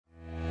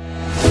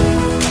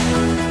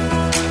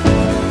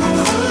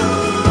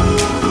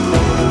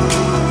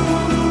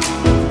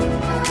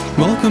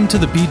Welcome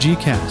to the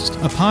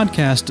BGCast, a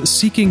podcast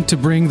seeking to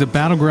bring the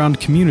battleground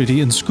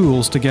community and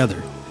schools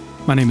together.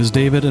 My name is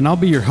David, and I'll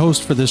be your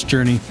host for this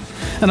journey,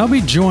 and I'll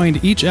be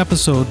joined each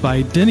episode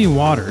by Denny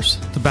Waters,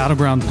 the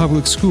Battleground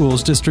Public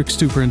Schools District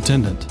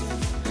Superintendent.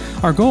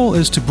 Our goal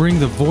is to bring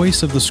the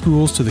voice of the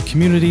schools to the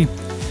community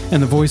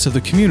and the voice of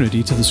the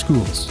community to the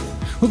schools.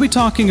 We'll be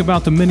talking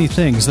about the many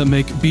things that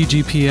make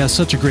BGPS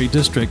such a great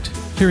district,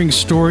 hearing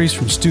stories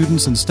from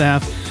students and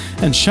staff,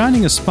 and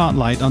shining a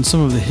spotlight on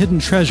some of the hidden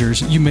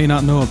treasures you may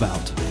not know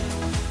about.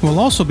 We'll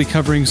also be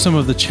covering some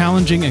of the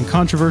challenging and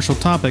controversial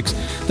topics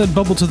that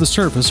bubble to the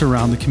surface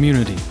around the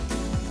community.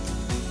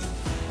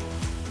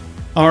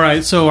 All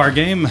right, so our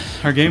game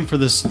for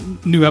this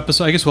new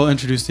episode, I guess we'll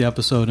introduce the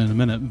episode in a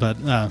minute, but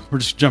we'll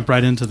just jump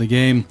right into the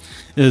game,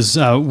 is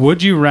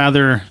Would You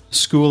Rather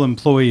School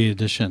Employee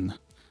Edition.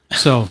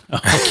 So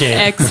okay,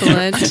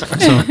 excellent.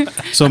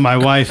 So my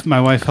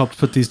wife helped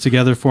put these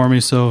together for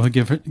me. So I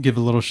give a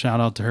little shout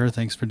out to her.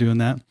 Thanks for doing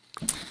that.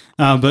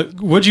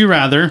 But would you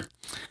rather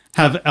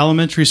have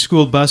elementary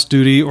school bus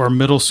duty or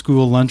middle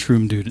school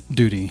lunchroom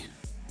duty?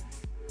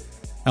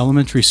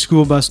 Elementary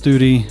school bus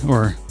duty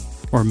or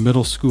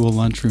middle school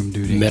lunchroom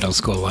duty? Middle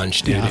school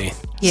lunch duty.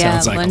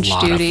 Yeah, sounds like lunch a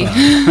lot duty.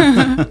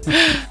 Of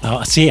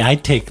fun. See,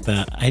 I'd take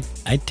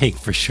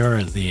for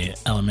sure the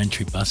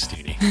elementary bus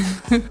duty.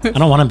 I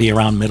don't want to be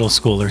around middle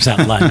schoolers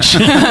at lunch.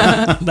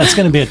 That's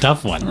going to be a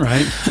tough one,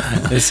 right?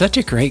 It's such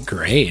a great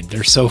grade.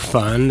 They're so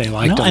fun. They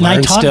like to and I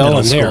learn taught still, middle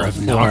and they're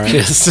school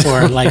obnoxious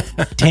for like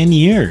 10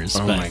 years.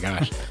 Oh my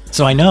gosh!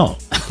 So I know.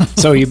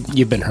 So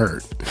you've been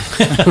hurt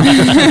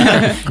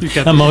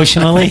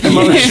emotionally.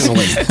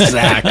 Emotionally,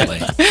 exactly.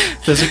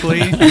 Physically,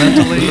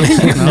 mentally.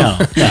 No.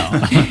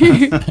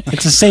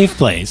 It's a safe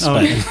place,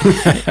 but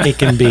it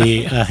can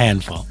be a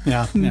handful.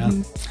 Yeah.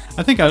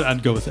 I think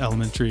I'd go with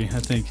elementary. I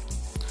think.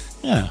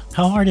 Yeah.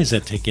 How hard is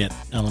it to get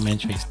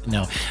elementary?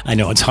 No, I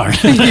know it's hard.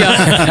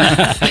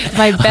 Yeah.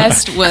 My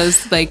best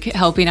was like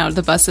helping out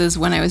the buses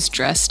when I was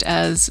dressed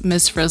as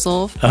Miss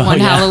Frizzle one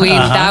Halloween.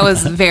 That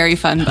was very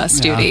fun bus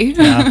duty.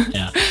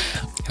 Yeah.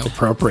 How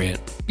appropriate.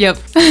 Yep.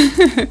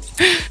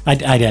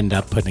 I'd end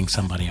up putting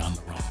somebody on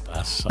the wrong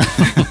bus. So.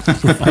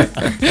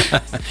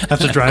 Have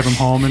to drive them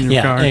home in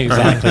your car. Yeah,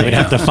 exactly. We'd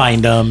have to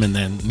find them, and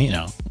then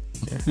Yeah.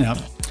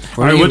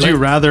 All right, would you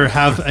rather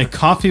have a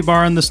coffee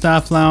bar in the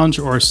staff lounge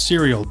or a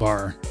cereal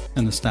bar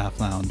in the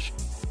staff lounge?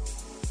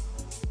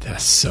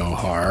 That's so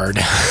hard.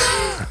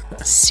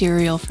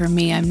 Cereal for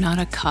me. I'm not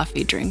a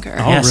coffee drinker.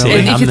 Oh, really?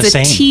 And if I'm it's the a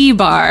same. tea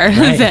bar,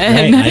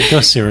 then I'd go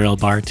cereal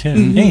bar too.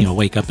 Mm-hmm. Hey,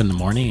 wake up in the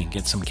morning and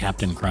get some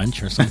Captain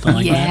Crunch or something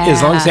like that.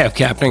 As long as they have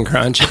Captain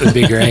Crunch, it would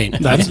be great.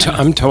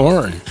 I'm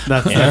torn.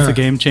 That's the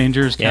game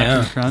changer is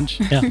Captain Crunch.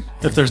 Yeah.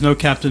 If there's no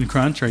Captain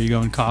Crunch, are you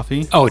going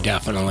coffee? Oh,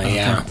 definitely.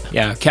 Okay.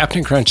 Yeah.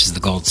 Captain Crunch is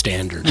the gold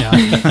standard. Yeah.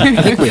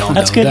 I think we all know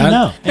That's good that. to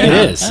know.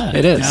 It is.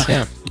 It is.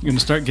 Yeah. You're going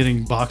to start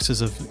getting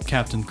boxes of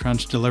Captain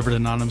Crunch delivered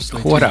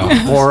anonymously. What a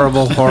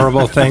horrible,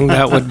 horrible thing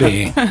that would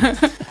be.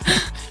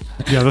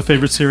 Do you have a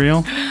favorite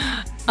cereal?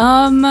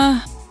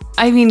 I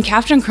mean,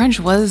 Captain Crunch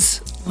was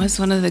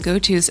one of the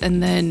go-tos,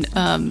 and then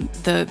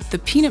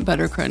the peanut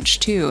butter crunch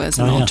too as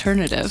an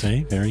alternative.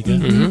 See, very good.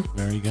 Mm-hmm.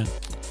 Very good.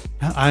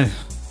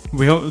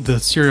 The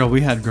cereal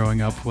we had growing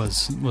up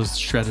was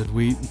shredded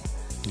wheat.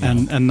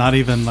 And not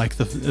even like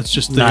it's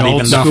just the not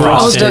old even school.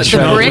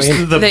 The brick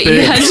that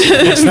you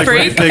had to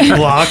break. Big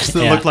blocks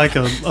that look like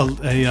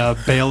a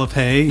bale of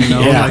hay,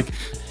 like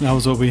that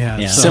was what we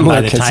had. Yeah. So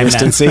Similar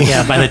consistency.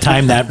 By the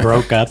time that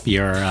broke up,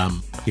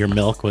 your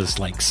milk was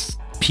like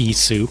pea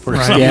soup or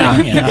something.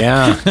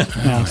 Yeah.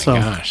 Oh my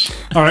gosh.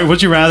 All right,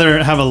 would you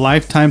rather have a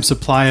lifetime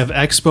supply of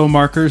Expo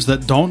markers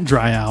that don't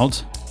dry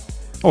out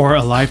or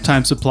a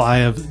lifetime supply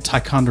of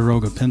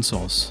Ticonderoga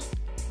pencils?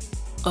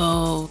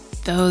 Oh,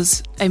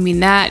 those, I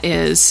mean, that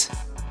is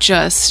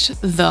just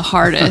the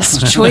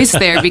hardest choice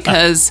there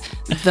because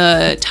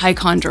the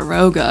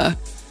Ticonderoga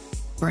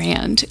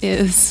brand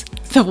is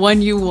the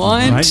one you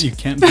want. Right, you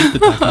can't beat the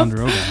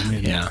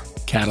Ticonderoga.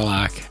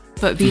 Cadillac.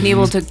 But being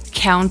able to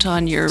count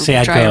on your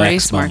dry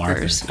erase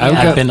markers.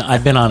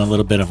 I've been on a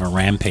little bit of a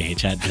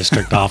rampage at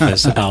district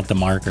office about the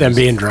markers. Them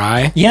being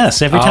dry?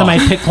 Yes, every time I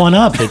pick one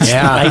up,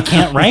 I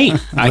can't write.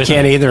 I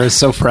can't either. It's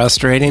so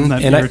frustrating. Isn't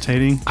that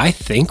irritating? I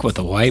think with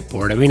a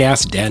whiteboard, I mean,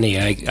 ask Denny.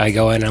 I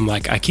go in, I'm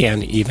like, I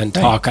can't even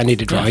talk. I need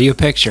to draw you a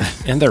picture.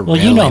 And they're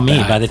really you know me.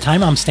 bad. By the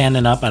time I'm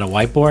standing up at a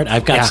whiteboard,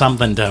 I've got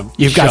something to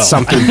You've show. got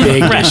something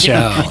big to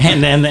show.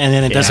 And then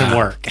it doesn't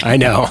work. I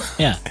know.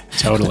 Yeah.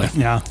 Totally.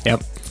 Yeah.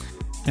 Yep.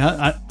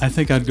 Yeah, I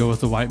think I'd go with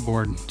the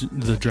whiteboard,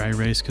 the dry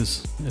erase,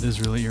 because it is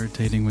really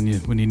irritating when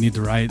you need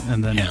to write,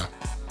 and then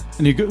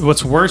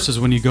what's worse is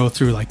when you go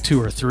through like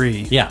 2 or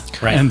 3. Yeah,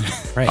 right. And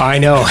I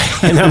know,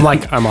 and I'm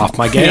like, I'm off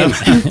my game.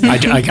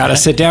 I got to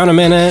sit down a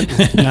minute.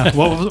 Yeah,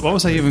 what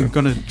was I even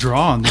going to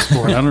draw on this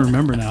board? I don't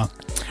remember now. All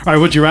right,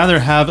 would you rather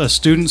have a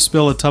student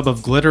spill a tub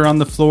of glitter on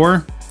the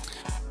floor,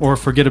 or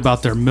forget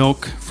about their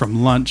milk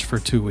from lunch for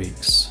 2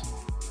 weeks?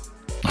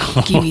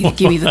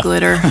 Give me the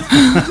glitter.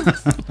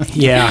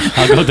 Yeah.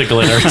 I'll go with the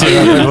glitter too.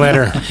 The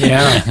glitter.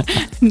 Yeah.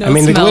 No I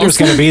mean, the smells. glitter's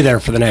going to be there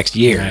for the next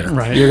year.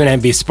 Right. You're going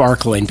to be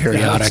sparkling Yeah,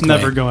 periodically. it's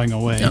never going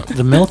away.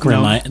 The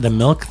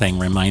milk thing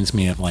reminds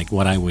me of like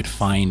what I would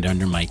find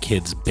under my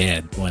kids'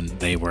 bed when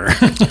they were.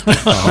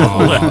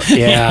 Oh,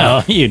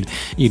 yeah.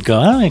 You'd go,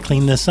 oh, I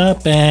clean this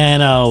up,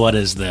 and oh, what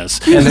is this?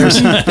 And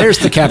there's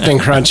the Captain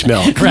Crunch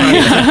milk.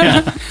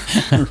 Right.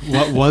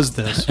 What was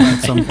this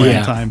at some point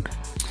in time?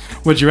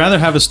 Would you rather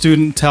have a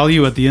student tell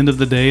you at the end of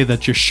the day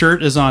that your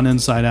shirt is on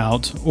inside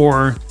out,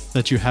 or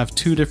that you have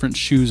 2 different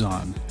shoes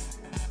on?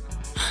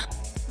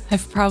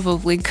 I've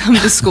probably come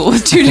to school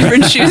with 2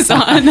 different shoes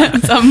on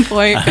at some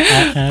point.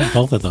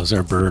 Both of those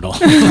are brutal.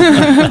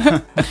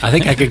 I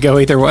think I could go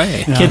either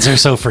way. Kids are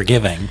so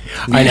forgiving.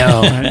 I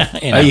know.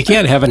 You know. You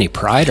can't have any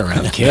pride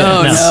around kids.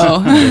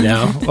 Oh, no. You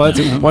know,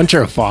 once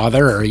you're a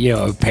father or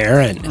a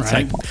parent, it's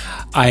Right. like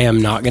I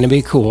am not going to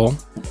be cool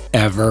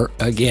ever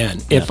again.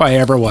 If I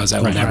ever was,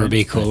 I would never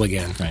be cool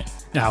again. Right.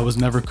 Yeah, I was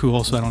never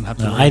cool, so I don't have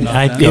to No, worry about that.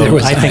 I.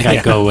 I think Yeah.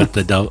 I'd go with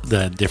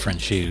the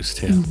different shoes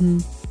too. Mm-hmm.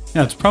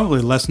 Yeah, it's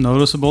probably less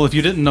noticeable. If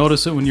you didn't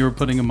notice it when you were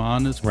putting them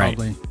on, it's Right.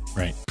 probably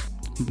Right.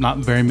 not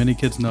very many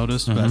kids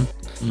noticed, but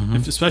Mm-hmm.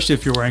 especially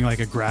if you're wearing like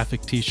a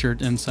graphic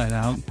t-shirt inside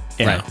out.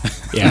 Yeah. Right.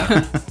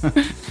 Yeah.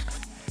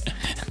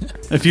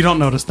 If you don't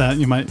notice that,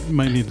 you might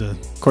need to.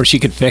 Of course, you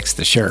could fix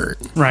the shirt.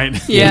 Right.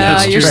 Yeah,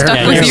 that's you're true. stuck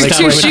Yeah, with you're your stuck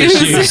 2 with the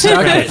shoes. You're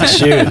stuck with the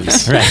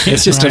shoes. Right.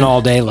 It's just an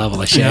all-day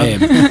level of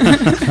shame.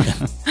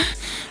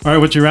 All right,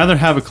 would you rather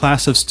have a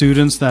class of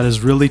students that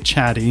is really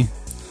chatty,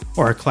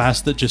 or a class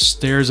that just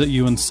stares at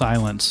you in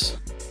silence?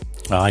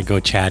 Well, I'd go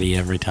chatty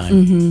every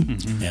time.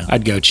 Mm-hmm. Yeah.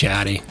 I'd go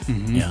chatty.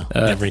 Yeah.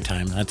 Every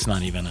time. That's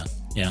not even a.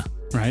 Yeah.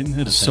 Right?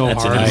 It's so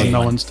that's an hard easy when no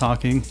one. one's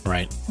talking.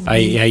 Right.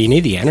 Yeah, you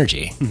need the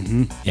energy.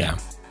 Yeah.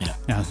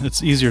 Yeah,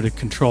 it's easier to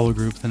control a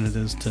group than it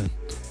is to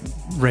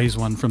raise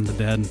one from the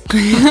dead.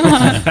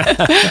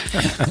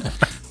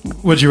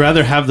 Would you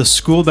rather have the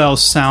school bell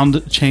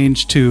sound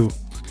change to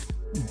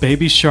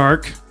Baby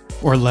Shark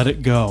or Let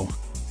It Go?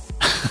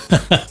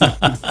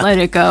 Let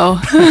it go.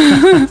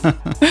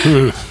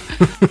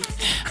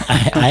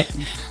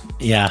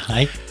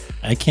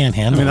 I can't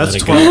handle That's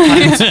it.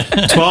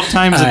 12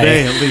 times a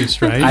day at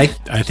least, right?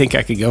 I think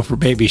I could go for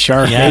Baby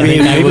Shark. Yeah, I maybe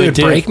think I it would would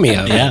too. break me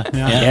up. Yeah.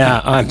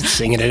 Yeah, I'm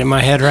singing it in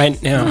my head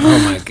right now. Oh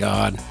my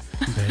God.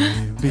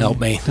 Baby, Help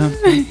me. dun,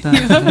 dun,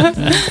 dun,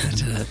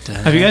 dun, dun.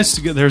 Have you guys?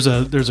 There's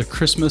a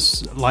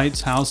Christmas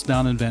lights house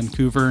down in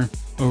Vancouver,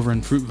 over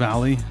in Fruit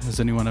Valley. Has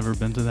anyone ever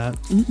been to that?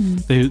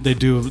 They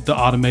do the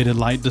automated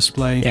light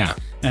display. Yeah.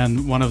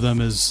 And one of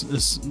them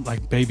is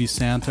like Baby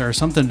Santa or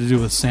something to do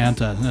with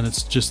Santa, and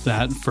it's just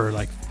that for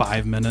like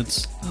 5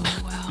 minutes.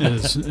 Oh, wow.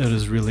 It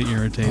is really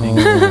irritating.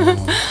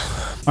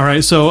 All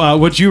right, so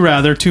would you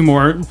rather, 2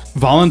 more,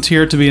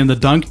 volunteer to be in the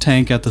dunk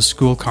tank at the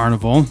school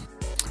carnival,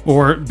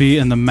 or be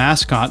in the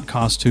mascot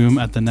costume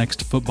at the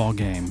next football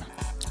game?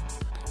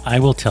 I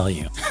will tell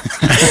you.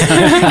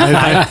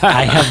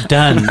 I have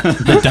done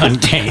the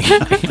dunk tank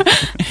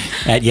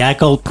at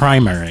Yakult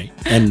Primary,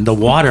 and the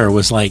water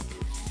was like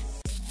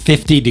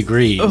 50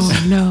 degrees.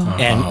 Oh, no.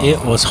 And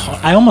it was,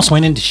 I almost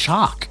went into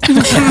shock. Little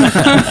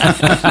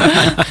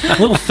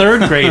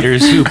 3rd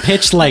graders who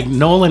pitched like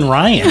Nolan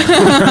Ryan, They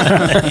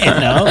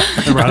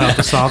brought out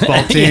the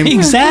softball team.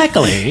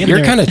 Exactly.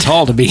 You're kind of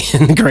tall to be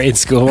in grade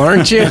school,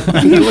 aren't you?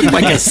 You look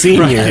like a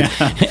senior.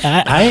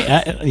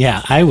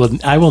 I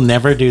will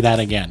never do that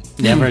again.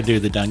 Never do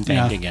the dunk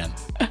tank Yeah. again.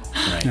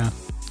 Right. Yeah.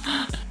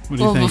 What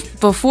do you Well, think?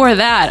 before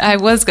that, I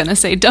was going to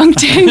say dunk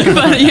tank,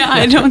 but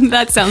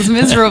that sounds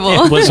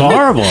miserable. It was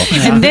horrible.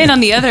 And then on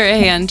the other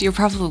hand, you're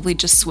probably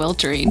just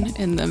sweltering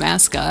in the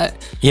mascot.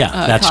 Yeah,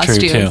 that's costume.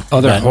 true too.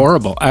 Oh, they're But-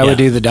 horrible. I would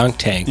do the dunk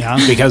tank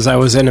Yeah. because I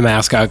was in a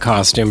mascot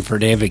costume for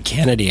David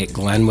Kennedy at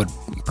Glenwood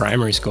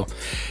Primary School.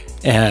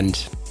 And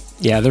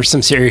yeah, there's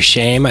some serious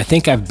shame. I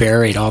think I've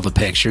buried all the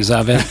pictures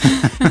of it.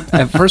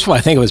 First of all, I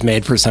think it was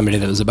made for somebody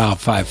that was about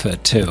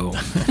 5'2",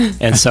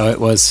 and so it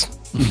was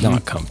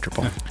not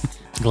comfortable.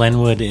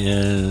 Glenwood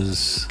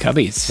is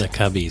Cubbies. the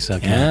Cubbies.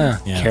 Okay. Yeah,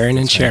 caring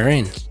and that's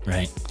sharing.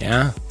 Right.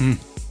 Yeah.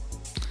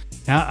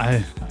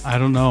 Yeah, I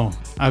don't know.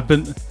 I've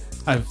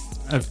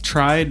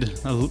tried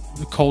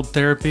cold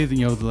therapy,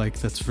 like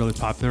that's really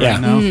popular Yeah.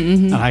 right now,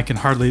 and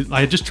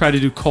I just try to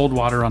do cold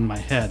water on my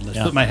head. Let's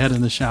put my head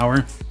in the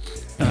shower,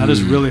 and that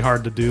is really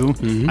hard to do.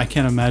 I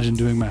can't imagine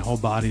doing my whole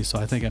body, so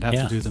I think I'd have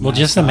to do the Well,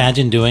 just mascot.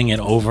 imagine doing it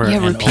over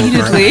and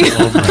repeatedly.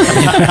 over and over.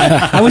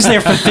 I was there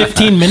for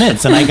 15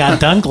 minutes and I got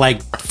dunked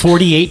like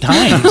 48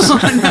 times.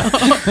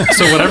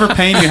 So whatever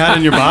pain you had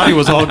in your body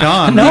was all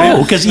gone. No,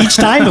 right? because each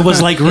time it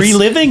was like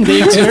reliving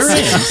the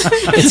experience.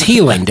 It's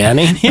healing,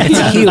 Danny.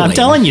 It's healing. I'm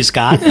telling you,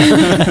 Scott.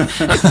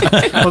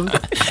 Well,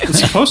 it's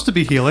supposed to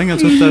be healing.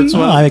 That's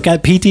what. I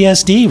got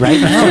PTSD right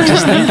now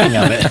just thinking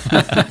of it.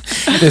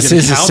 This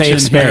is a couch safe in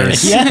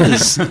space.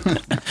 Yes.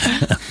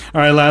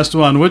 All right, last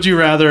one. Would you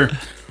rather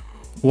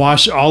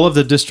wash all of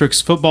the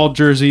district's football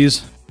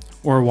jerseys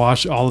or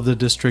wash all of the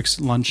district's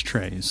lunch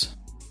trays?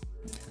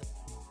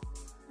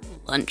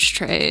 Lunch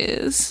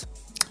trays.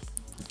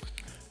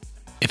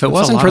 If If it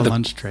wasn't for the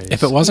lunch trays.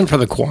 If it wasn't for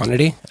the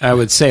quantity, I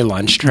would say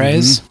lunch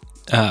trays.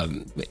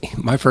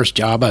 My first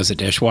job as a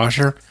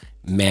dishwasher,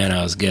 man,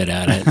 I was good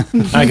at it.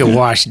 I could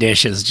wash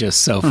dishes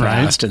just so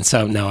fast, and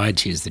so no, I'd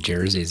choose the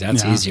jerseys.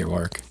 That's easier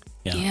work.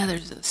 Yeah,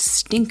 there's a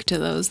stink to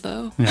those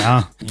though.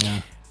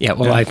 Yeah,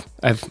 well, I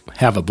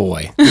have a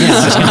boy. Yeah,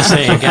 I was going to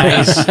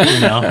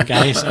say,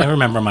 guys, I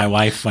remember my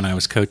wife when I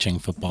was coaching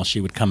football,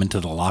 she would come into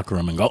the locker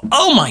room and go,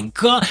 "Oh my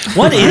God,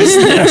 what is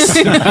this?"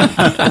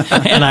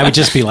 And I would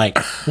just be like,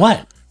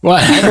 "What?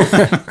 What?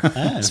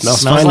 It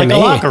smells fine like to a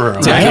me. locker room."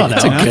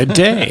 It's a good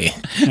day.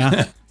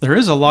 Yeah. There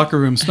is a locker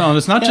room smell, and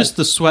it's not just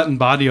the sweat and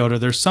body odor.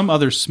 There's some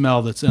other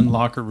smell that's in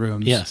locker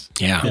rooms. Yes.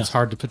 Yeah. It's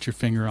hard to put your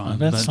finger on.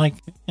 That's like,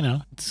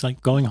 it's like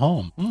going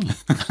home. You've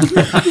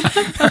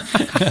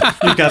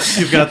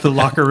got the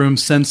locker room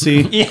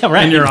Scentsy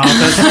right. in your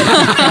office.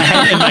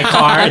 In my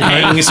car, it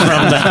hangs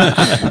from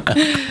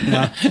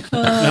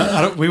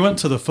the... We went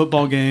to the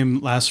football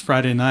game last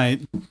Friday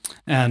night,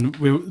 and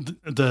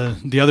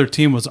the other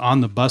team was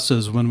on the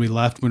buses when we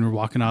left, when we were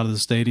walking out of the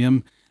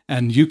stadium.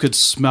 And you could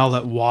smell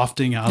it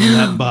wafting out of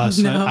that bus.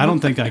 No. I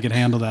don't think I could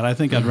handle that. I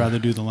think I'd rather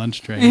do the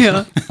lunch trays.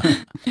 Yeah.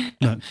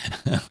 But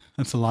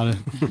that's a lot of...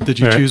 Did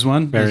you choose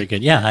one? Very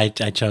good. Yeah, I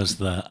chose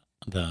the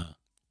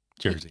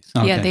jerseys.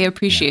 Okay. Yeah, they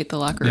appreciate the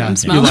locker room You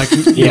smell. like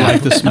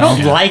the smell? I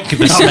don't like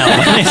the smell.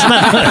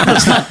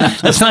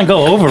 Let's not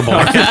go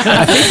overboard.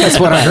 I think that's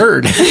what I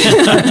heard.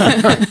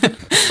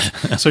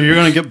 So you're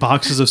going to get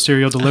boxes of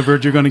cereal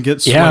delivered. You're going to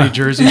get sweaty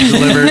jerseys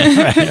delivered.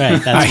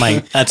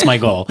 Right. That's my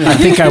goal. I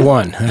think I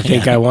won.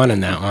 I won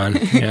in that one.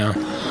 Yeah.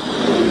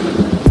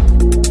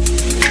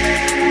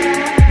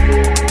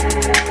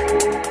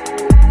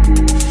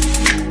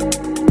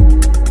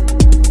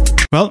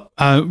 Well,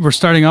 we're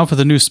starting off with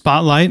a new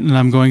spotlight, and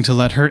I'm going to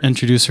let her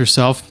introduce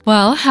herself.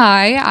 Well,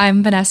 hi,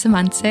 I'm Vanessa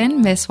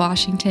Munson, Miss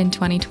Washington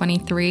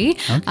 2023,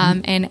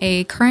 and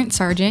a current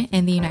sergeant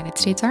in the United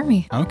States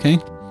Army. Okay.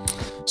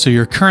 So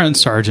you're current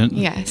sergeant.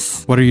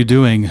 Yes. What are you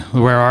doing?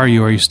 Where are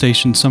you? Are you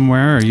stationed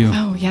somewhere? Are you?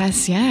 Oh,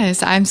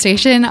 yes. I'm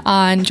stationed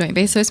on Joint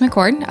Base Lewis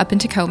McChord up in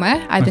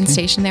Tacoma. I've been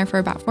stationed there for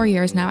about 4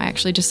 years now. I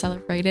actually just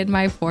celebrated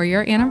my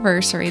 4-year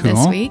anniversary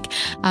this week.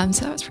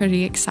 So that was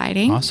pretty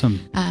exciting. Awesome.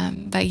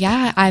 But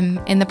yeah, I'm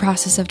in the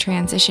process of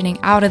transitioning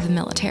out of the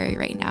military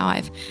right now.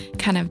 I've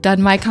kind of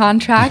done my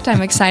contract.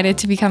 I'm excited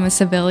to become a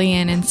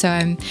civilian. And so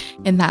I'm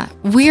in that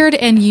weird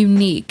and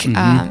unique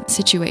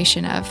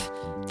situation of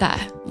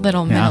that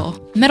little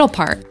middle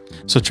part.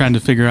 So trying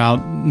to figure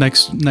out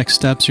next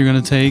steps you're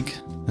going to take.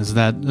 Is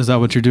that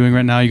what you're doing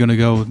right now? You're going to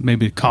go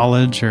maybe to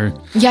college or?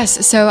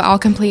 Yes. So I'll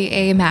complete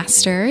a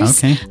master's.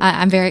 Okay.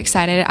 I'm very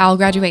excited. I'll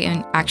graduate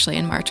in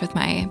March with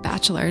my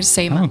bachelor's,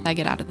 same month I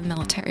get out of the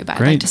military.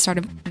 But I'd like to start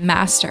a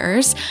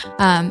master's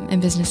in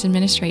business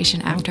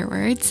administration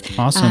afterwards.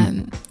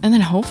 Awesome. And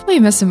then hopefully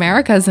Miss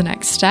America is the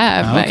next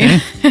step. Okay.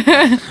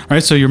 All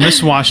right. So you're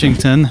Miss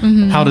Washington.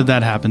 How did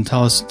that happen?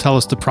 Tell us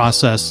the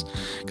process.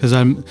 Because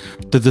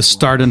did this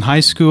start in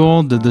high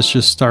school? Did this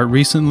just start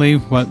recently?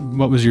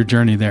 What was your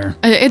journey there?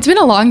 It's been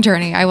a long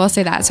journey, I will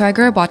say that. So I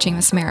grew up watching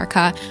Miss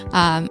America.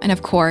 And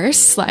of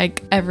course,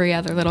 like every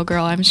other little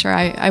girl, I'm sure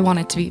I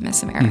wanted to be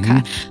Miss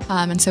America.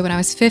 And so when I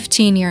was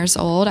 15 years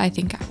old, I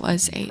think I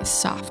was a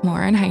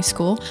sophomore in high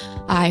school,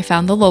 I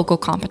found the local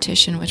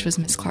competition, which was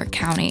Miss Clark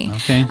County.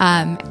 Okay.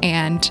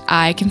 And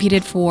I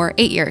competed for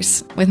 8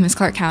 years with Miss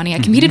Clark County. I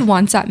competed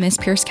once at Miss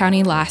Pierce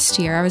County last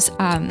year. I was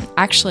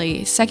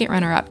actually second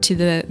runner-up to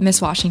the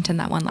Miss Washington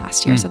that won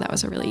last year. So that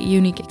was a really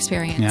unique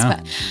experience. Yeah.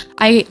 But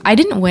I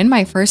didn't win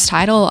my first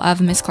title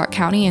of Miss Clark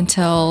County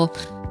until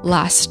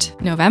last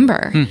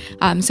November.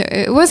 So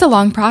it was a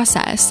long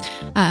process,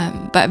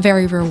 but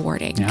very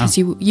rewarding because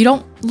you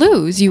don't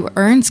lose, you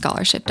earn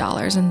scholarship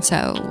dollars. And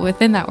so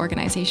within that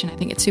organization, I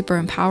think it's super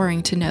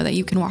empowering to know that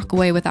you can walk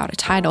away without a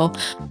title,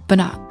 but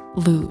not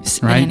lose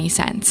in any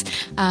sense.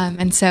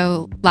 And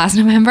so last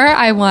November,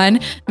 I won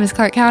Miss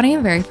Clark County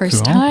the very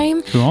first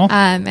time. Cool.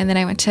 And then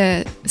I went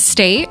to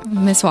state,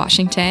 Miss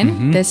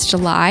Washington, this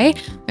July.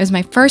 It was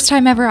my first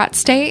time ever at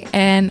state,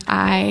 and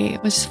I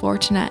was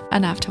fortunate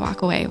enough to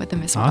walk away with the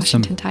Miss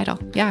Washington title.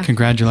 Yeah.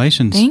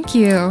 Congratulations. Thank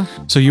you.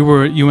 So you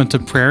went to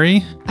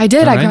Prairie? I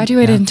did. Right? I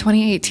graduated in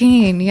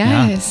 2018.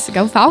 Yes.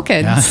 Go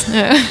Falcons.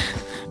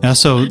 Yeah.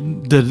 So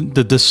did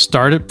this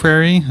start at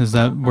Prairie? Is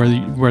that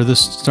where this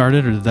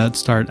started, or did that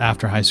start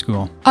after high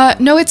school?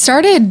 No, it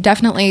started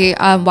definitely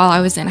while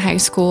I was in high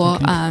school.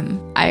 Okay.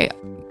 I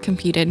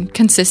competed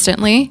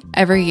consistently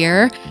every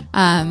year.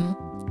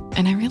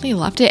 And I really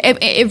loved it.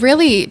 It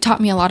really taught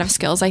me a lot of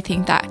skills, I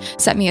think, that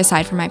set me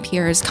aside from my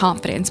peers: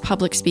 confidence,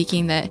 public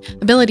speaking, the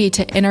ability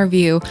to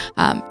interview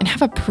and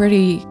have a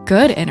pretty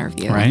good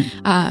interview. Right.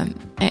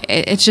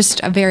 It's just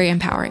a very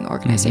empowering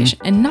organization.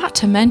 And not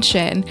to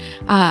mention,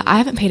 I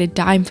haven't paid a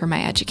dime for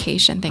my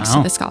education thanks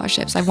to the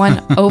scholarships. I've won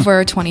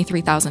over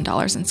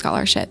 $23,000 in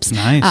scholarships.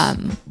 Nice.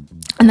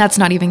 And that's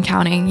not even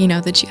counting,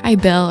 the GI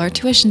Bill or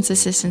tuition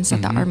assistance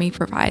that the Army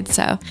provides.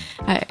 So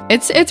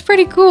it's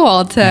pretty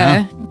cool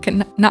to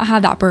not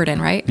have that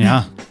burden, right?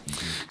 Yeah.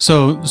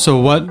 So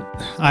what?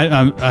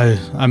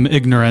 I'm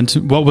ignorant.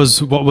 What was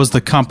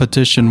the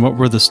competition? What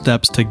were the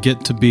steps to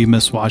get to be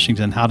Miss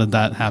Washington? How did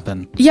that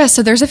happen? Yeah,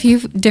 so there's a few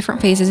different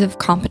phases of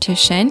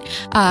competition.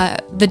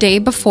 The day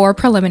before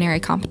preliminary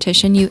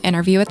competition, you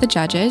interview with the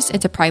judges.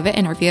 It's a private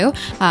interview,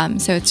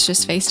 so it's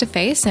just face to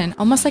face and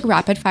almost like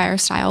rapid fire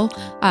style.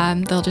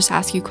 They'll just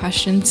ask you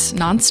questions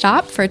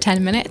nonstop for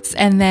 10 minutes,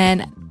 and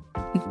then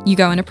you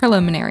go into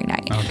preliminary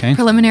night. Okay.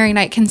 Preliminary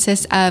night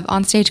consists of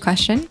onstage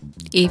question,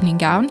 evening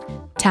gown,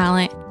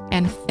 talent,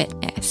 and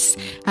fitness.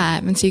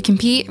 And so you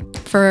compete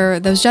for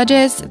those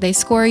judges, they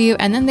score you,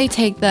 and then they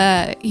take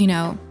the,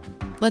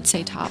 let's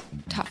say top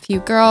few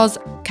girls,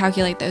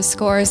 calculate those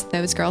scores.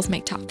 Those girls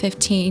make top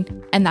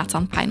 15, and that's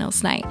on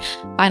finals night.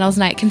 Finals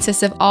night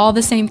consists of all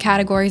the same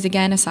categories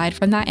again, aside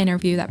from that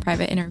interview, that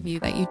private interview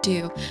that you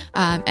do.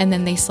 And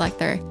then they select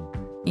their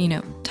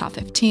top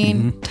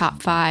 15,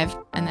 top 5,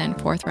 and then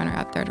fourth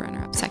runner-up, third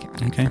runner-up, second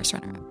runner-up, first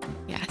runner-up.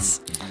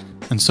 Yes.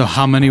 And so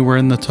how many were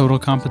in the total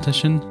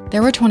competition?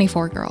 There were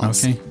 24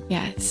 girls. Okay.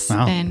 Yes.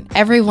 Wow. And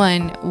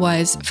everyone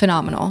was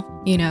phenomenal.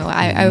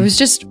 I was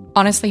just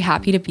honestly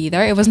happy to be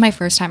there. It was my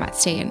first time at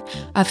state, and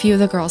a few of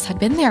the girls had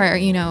been there,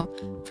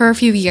 for a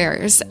few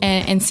years,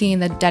 and seeing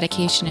the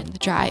dedication and the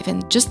drive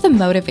and just the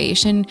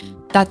motivation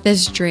that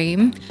this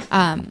dream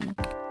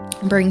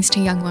brings to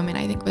young women,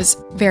 I think was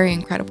very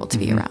incredible to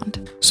be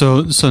around.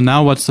 So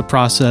now what's the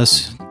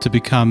process to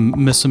become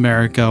Miss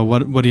America?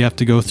 What do you have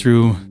to go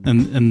through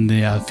in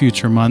the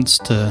future months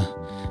to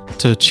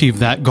achieve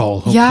that goal,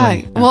 hopefully?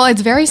 Yeah, well,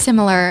 it's very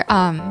similar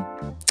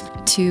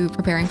to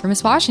preparing for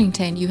Miss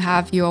Washington. You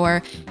have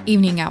your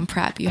evening gown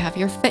prep, you have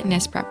your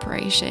fitness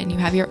preparation, you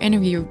have your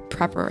interview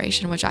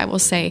preparation, which I will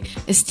say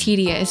is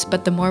tedious,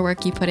 but the more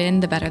work you put in,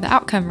 the better the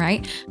outcome,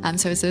 right?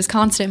 So it's those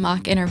constant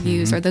mock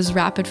interviews or those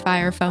rapid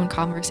fire phone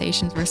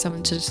conversations where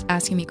someone's just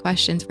asking me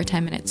questions for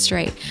 10 minutes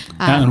straight.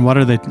 And what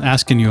are they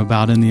asking you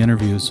about in the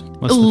interviews?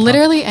 What's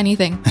literally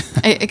anything.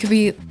 It could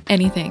be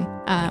anything.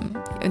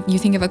 You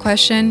think of a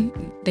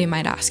question, they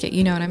might ask it.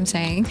 You know what I'm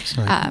saying?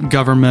 So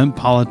government,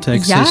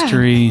 politics,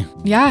 history.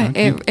 Yeah,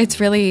 okay. It's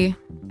really,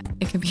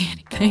 it could be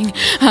anything.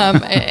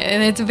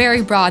 And it's a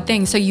very broad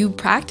thing. So you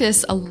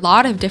practice a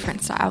lot of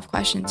different style of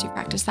questions. You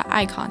practice the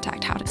eye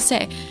contact, how to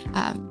say,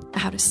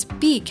 how to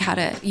speak, how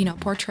to,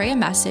 portray a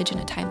message in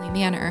a timely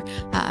manner.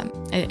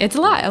 It's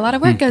a lot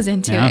of work goes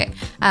into it.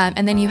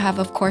 And then you have,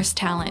 of course,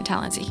 talent.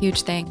 Talent's a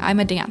huge thing. I'm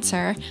a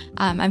dancer.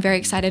 I'm very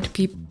excited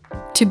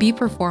to be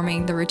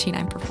performing the routine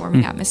I'm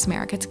performing at Miss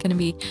America. It's going to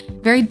be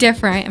very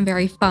different and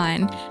very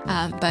fun,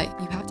 but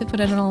you have to put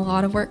in a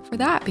lot of work for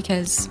that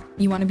because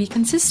you want to be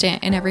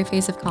consistent in every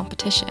phase of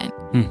competition.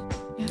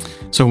 Yeah.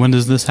 So when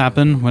does this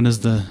happen? When is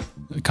the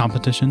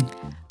competition?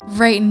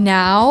 Right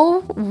now,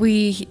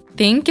 we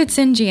think it's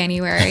in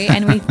January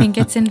and we think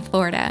it's in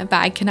Florida, but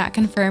I cannot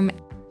confirm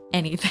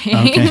anything.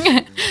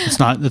 Okay.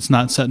 It's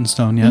not set in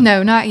stone yet?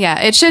 No, not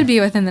yet. It should be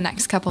within the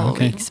next couple of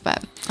weeks,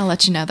 but I'll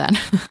let you know then.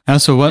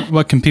 So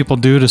what can people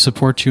do to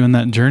support you in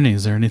that journey?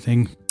 Is there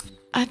anything?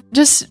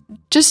 Just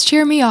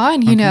cheer me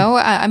on.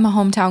 I'm a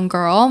hometown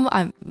girl.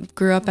 I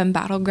grew up in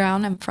Battle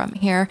Ground. I'm from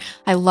here.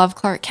 I love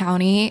Clark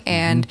County,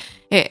 and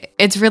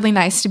it's really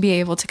nice to be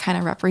able to kind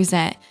of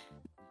represent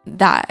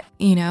that,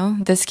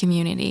 this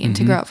community and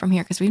to grow up from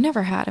here because we've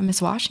never had a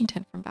Miss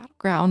Washington from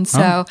Battleground.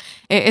 So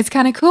it's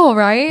kind of cool,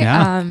 right?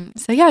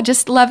 Yeah.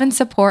 Just love and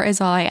support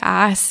is all I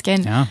ask.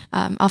 And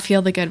I'll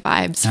feel the good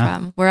vibes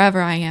from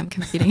wherever I am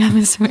competing at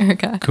Miss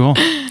America. Cool.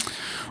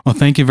 Well,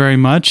 thank you very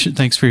much.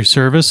 Thanks for your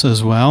service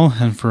as well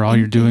and for all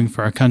you're doing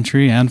for our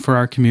country and for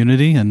our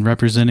community and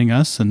representing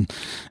us.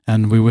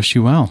 And we wish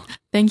you well.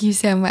 Thank you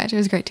so much. It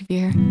was great to be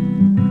here.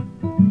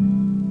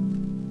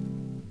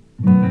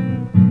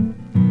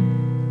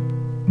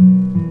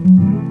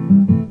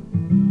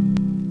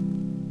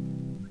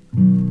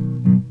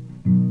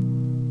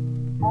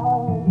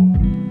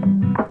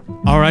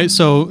 All right,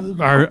 so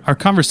our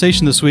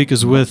conversation this week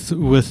is with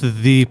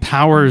the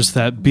powers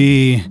that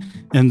be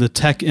in the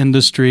tech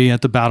industry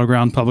at the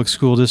Battleground Public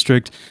School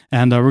District,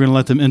 and we're going to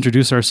let them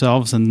introduce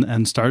ourselves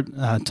and start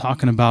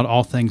talking about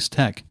all things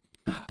tech.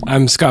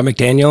 I'm Scott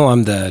McDaniel.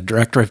 I'm the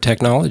Director of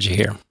Technology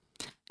here.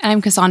 And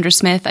I'm Cassondra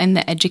Smith. I'm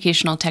the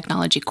Educational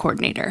Technology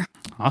Coordinator.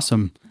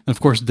 Awesome. And of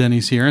course,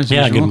 Denny's here as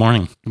usual. Good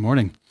morning. Good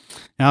morning.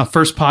 Now,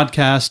 first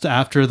podcast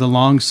after the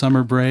long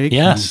summer break.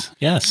 Yes.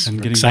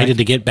 And excited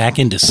to get back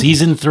into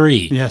season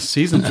 3. Yes,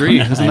 season 3.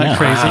 Isn't that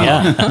crazy?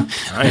 Yeah.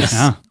 Nice.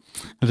 Yeah.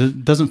 But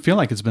it doesn't feel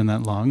like it's been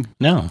that long.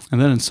 No. And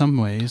then in some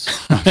ways.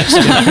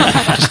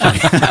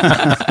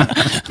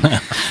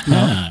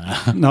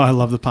 No, I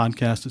love the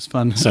podcast. It's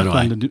fun. So do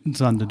I. It's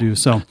fun to do.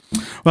 So,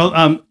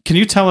 well, can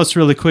you tell us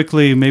really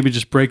quickly, maybe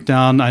just break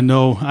down, I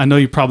know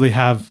you probably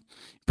have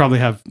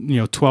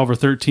 12 or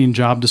 13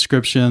 job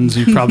descriptions.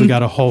 You've probably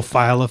got a whole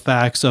file of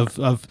facts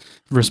of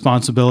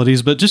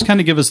responsibilities, but just kind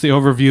of give us the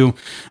overview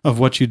of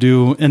what you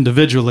do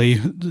individually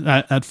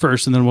at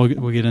first, and then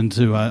we'll get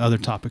into other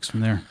topics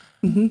from there.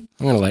 I'm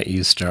going to let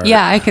you start.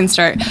 Yeah, I can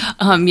start.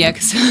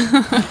 Because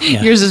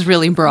yours is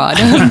really broad.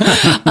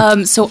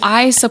 So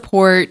I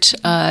support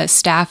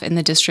staff in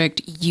the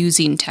district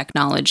using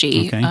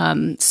technology.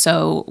 Okay.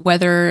 So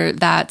whether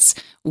that's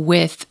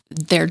with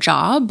their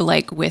job,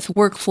 like with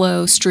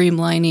workflow,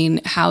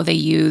 streamlining how they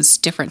use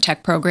different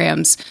tech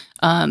programs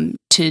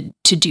to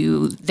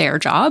do their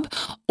job,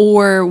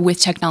 or with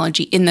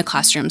technology in the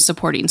classroom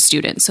supporting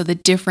students. So the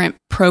different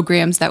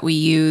programs that we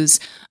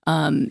use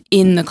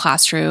in the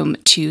classroom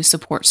to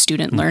support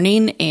student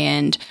learning.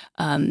 And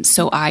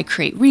so I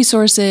create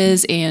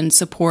resources and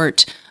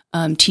support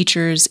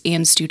teachers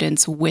and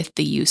students with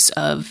the use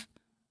of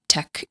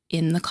tech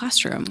in the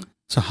classroom.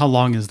 So how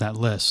long is that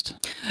list?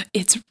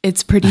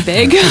 It's pretty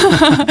big.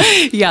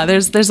 Yeah,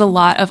 there's a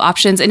lot of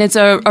options, and it's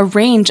a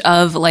range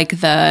of like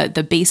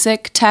the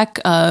basic tech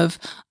of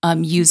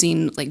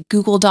using like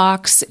Google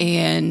Docs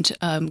and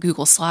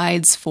Google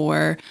Slides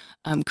for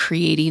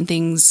creating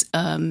things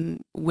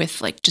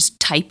with like just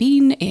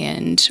typing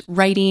and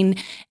writing,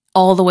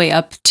 all the way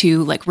up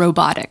to like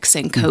robotics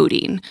and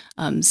coding.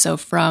 So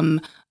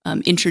from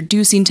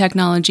introducing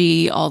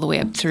technology all the way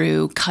up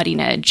through cutting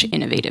edge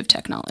innovative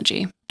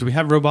technology. Do we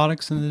have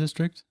robotics in the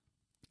district?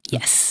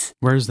 Yes.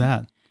 Where's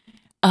that?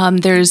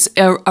 There's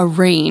a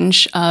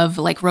range of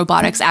like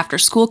robotics after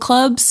school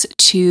clubs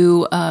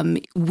to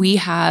we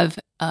have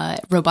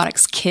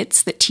robotics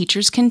kits that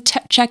teachers can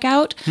check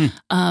out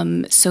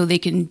so they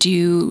can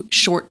do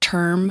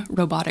short-term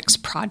robotics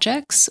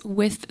projects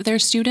with their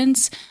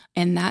students,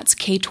 and that's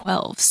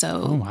K-12.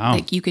 So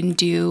like you can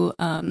do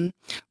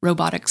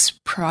robotics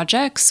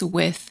projects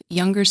with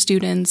younger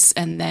students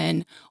and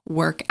then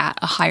work at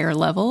a higher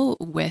level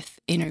with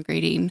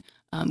integrating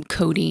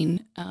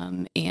coding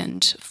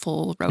and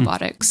full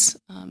robotics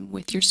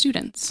with your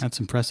students. That's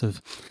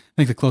impressive. I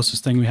think the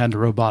closest thing we had to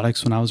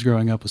robotics when I was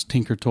growing up was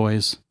Tinker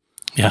Toys.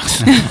 Yeah.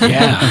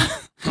 Yeah.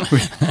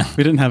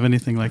 We didn't have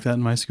anything like that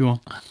in my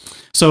school.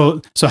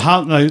 So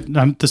how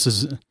this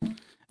is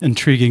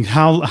intriguing.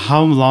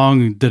 How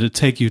long did it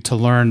take you to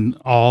learn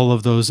all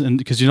of those? And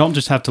because you don't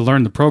just have to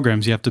learn the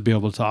programs, you have to be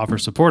able to offer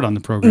support on the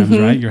programs,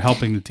 right? You're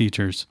helping the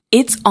teachers.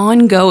 It's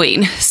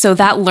ongoing. So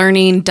that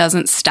learning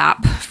doesn't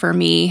stop for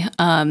me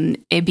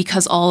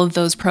because all of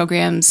those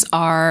programs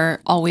are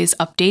always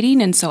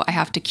updating. And so I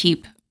have to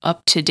keep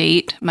up to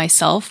date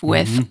myself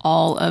with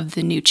all of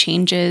the new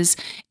changes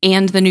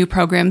and the new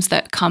programs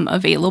that come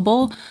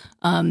available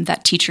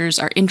that teachers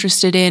are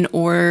interested in,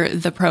 or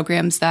the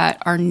programs that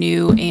are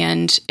new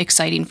and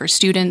exciting for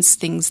students,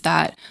 things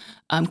that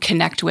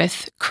connect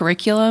with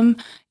curriculum.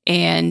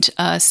 And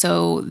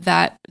so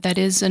that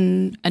is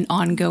an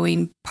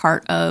ongoing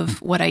part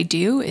of what I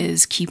do,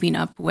 is keeping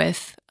up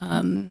with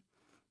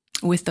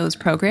those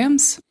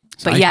programs.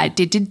 But yeah, it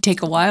did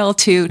take a while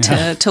to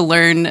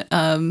learn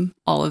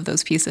all of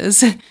those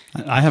pieces.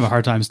 I have a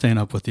hard time staying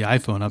up with the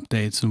iPhone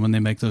updates, and when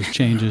they make those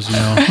changes,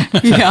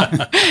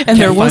 Yeah, and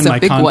there was a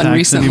big one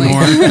recently.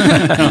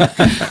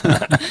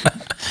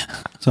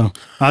 So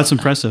that's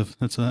impressive.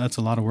 That's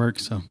a lot of work.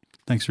 So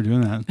thanks for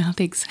doing that. Oh,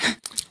 thanks,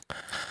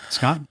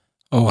 Scott.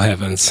 Oh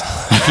heavens!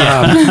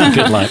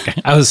 Good luck.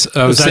 Was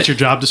that your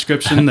job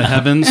description? The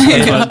heavens?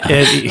 Yeah,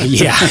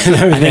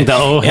 I think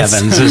the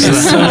heavens is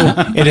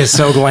it is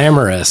so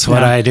glamorous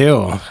what I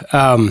do.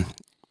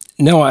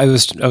 No, I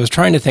was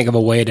trying to think of a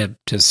way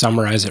to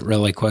summarize it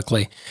really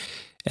quickly,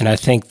 and I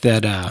think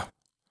that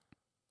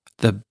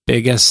the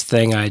biggest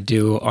thing I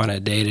do on a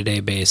day-to-day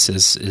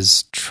basis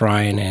is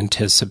try and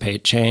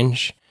anticipate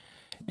change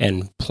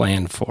and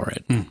plan for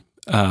it.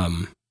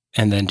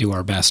 And then do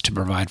our best to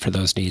provide for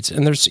those needs.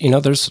 And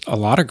there's a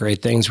lot of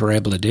great things we're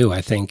able to do. I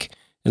think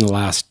in the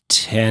last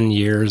 10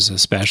 years,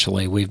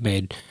 especially, we've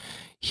made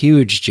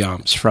huge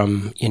jumps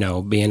from,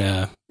 being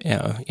not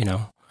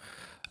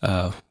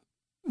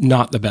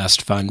the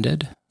best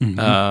funded,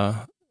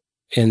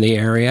 in the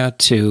area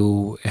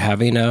to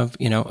having a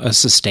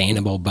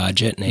sustainable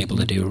budget and able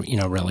to do,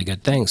 really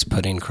good things,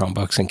 putting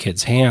Chromebooks in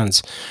kids'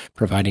 hands,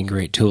 providing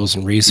great tools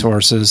and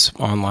resources,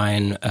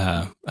 online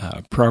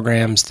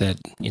programs that,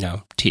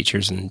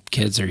 teachers and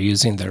kids are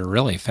using that are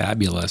really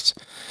fabulous.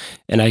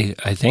 And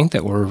I think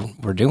that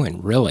we're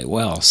doing really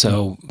well.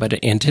 So,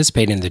 but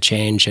anticipating the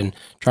change and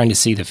trying to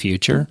see the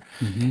future.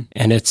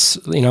 And it's,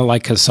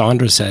 like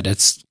Cassondra said,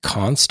 it's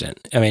constant.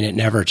 I mean, it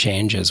never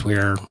changes.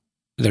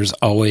 There's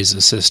always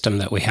a system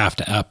that we have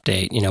to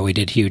update. We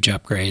did huge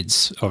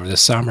upgrades over the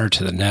summer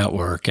to the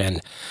network, and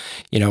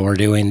we're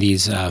doing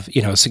these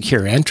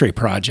secure entry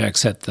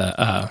projects at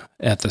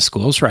the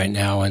schools right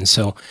now. And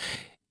so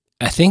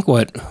I think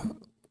what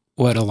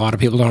a lot of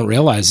people don't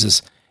realize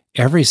is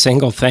every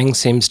single thing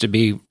seems to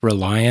be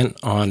reliant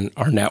on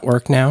our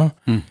network now.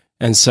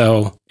 And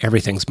so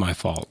everything's my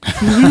fault.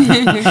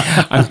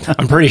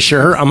 I'm pretty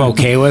sure I'm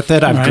okay with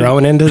it. I've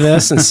grown into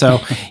this. And so,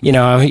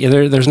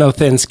 there's no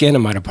thin skin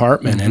in my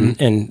department,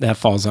 and that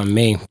falls on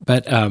me.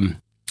 But,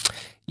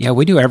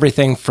 we do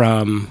everything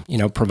from,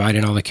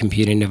 providing all the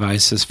computing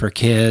devices for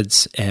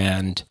kids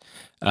and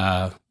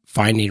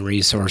finding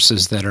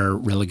resources that are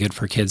really good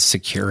for kids,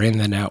 securing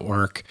the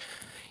network,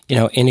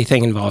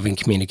 anything involving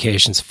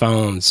communications,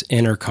 phones,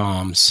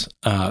 intercoms,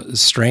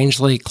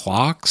 strangely,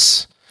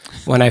 clocks.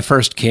 When I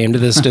first came to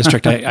this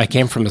district, I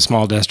came from a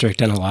small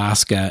district in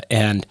Alaska,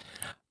 and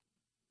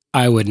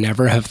I would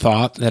never have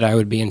thought that I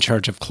would be in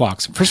charge of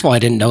clocks. First of all, I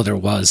didn't know there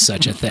was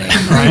such a thing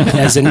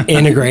as an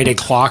integrated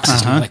clock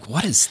system. Like,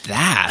 what is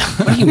that?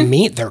 What do you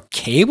mean? They're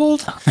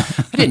cabled?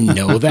 I didn't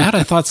know that.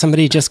 I thought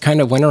somebody just kind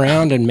of went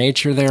around and made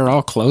sure they were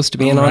all close to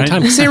being on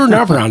time. Because they were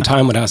never on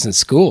time when I was in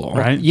school.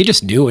 Right. You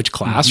just knew which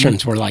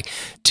classrooms were like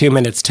 2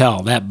 minutes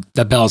till that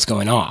the bell's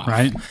going off.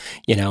 Right.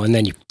 And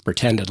then you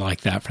pretended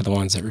like that for the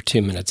ones that were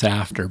 2 minutes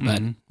after.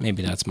 But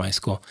maybe that's my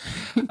school.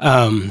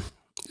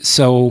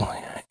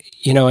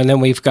 And then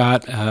we've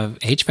got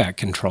HVAC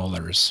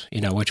controllers,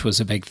 which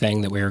was a big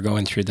thing that we were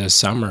going through this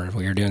summer.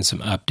 We were doing some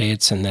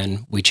updates, and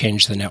then we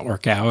changed the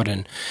network out,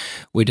 and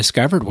we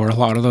discovered where a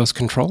lot of those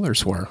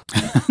controllers were.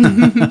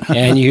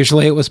 And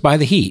usually it was by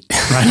the heat.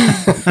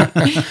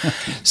 Right.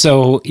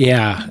 So,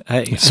 yeah.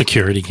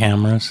 Security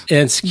cameras.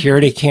 And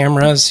security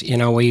cameras,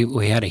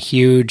 we had a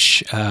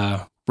huge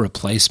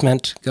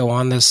replacement go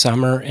on this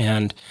summer,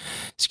 and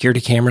security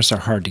cameras are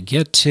hard to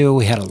get to.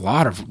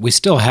 We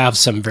still have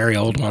some very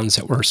old ones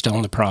that we're still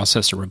in the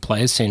process of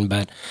replacing,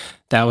 but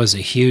that was a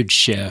huge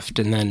shift.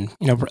 And then,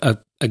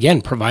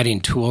 again, providing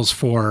tools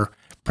for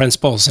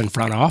principals and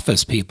front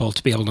office people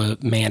to be able to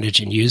manage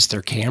and use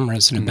their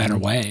cameras in a better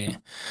way.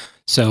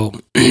 So,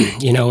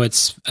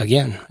 it's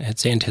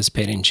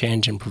anticipating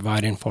change and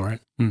providing for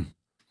it.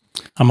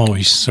 I'm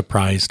always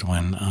surprised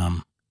when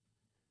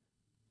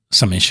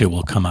some issue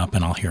will come up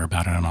and I'll hear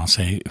about it and I'll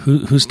say,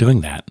 who's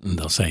doing that? And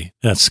they'll say,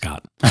 that's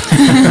Scott. That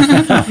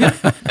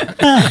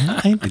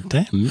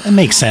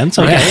makes sense.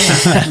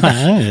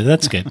 Okay.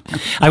 That's good.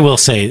 I will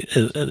say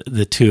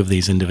the two of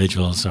these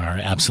individuals are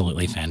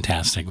absolutely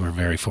fantastic. We're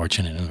very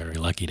fortunate and very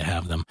lucky to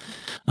have them.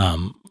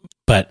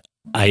 But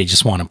I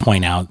just want to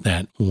point out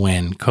that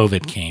when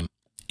COVID came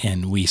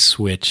and we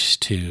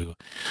switched to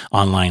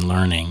online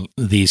learning,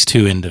 these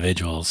two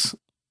individuals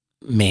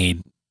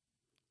made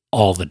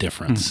all the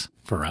difference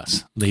for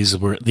us. These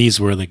were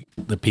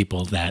the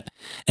people that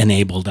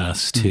enabled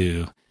us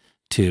to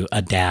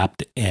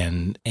adapt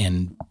and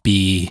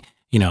be,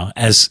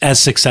 as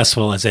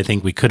successful as I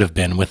think we could have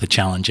been with a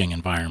challenging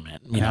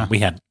environment. We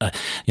had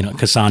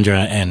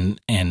Cassondra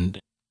and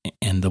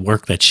the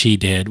work that she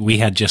did. We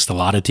had just a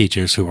lot of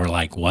teachers who were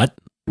like, "What?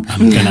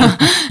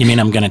 You mean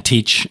I'm gonna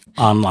teach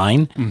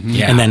online?"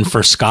 Yeah. And then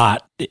for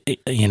Scott,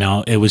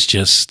 it was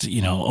just,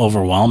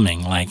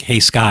 overwhelming. Like, "Hey,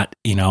 Scott,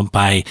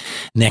 by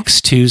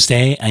next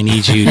Tuesday, I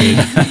need you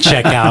to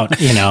check out,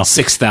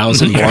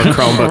 6,000 more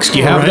Chromebooks. Do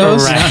you have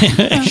those?"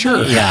 Right.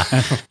 Sure.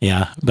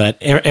 Yeah.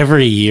 But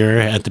every year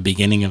at the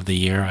beginning of the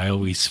year, I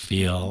always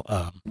feel,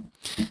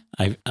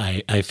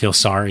 I feel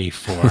sorry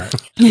for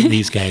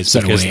these guys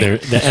because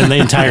and the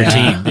entire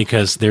team,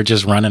 because they're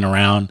just running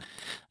around.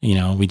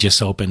 We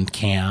just opened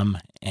CAM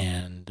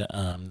and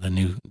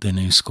the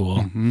new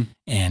school,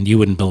 and you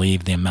wouldn't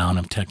believe the amount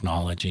of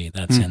technology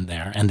that's in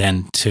there. And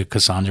then to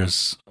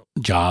Cassandra's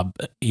job,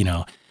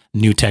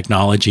 new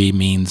technology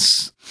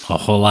means a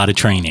whole lot of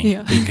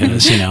training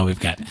because we've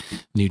got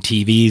new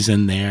TVs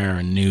in there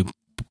and new.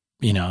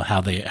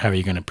 How are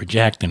you going to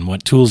project and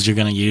what tools you're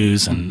going to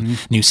use and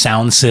new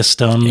sound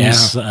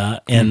systems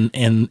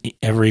in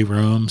every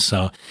room.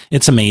 So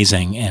it's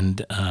amazing.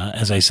 And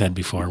as I said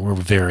before, we're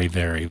very,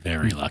 very,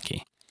 very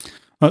lucky.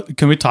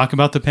 Can we talk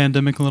about the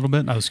pandemic a little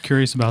bit? I was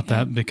curious about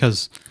that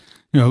because,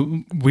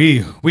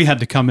 we had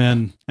to come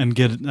in and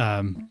get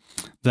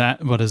that.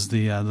 What is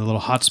the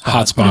little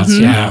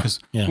hotspots?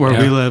 Where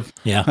we live.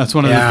 Yeah, that's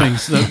one of the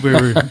things that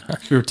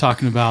we were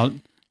talking about.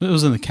 It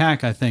was in the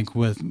CAC, I think,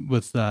 with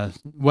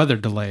weather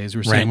delays.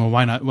 We're saying, well,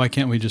 why not? Why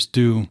can't we just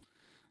do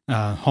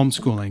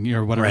homeschooling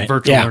or whatever,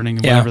 virtual learning,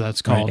 or whatever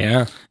that's called?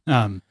 Yeah.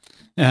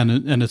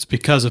 And it's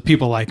because of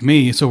people like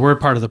me. So we're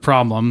part of the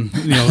problem.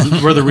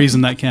 We're the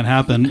reason that can't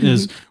happen.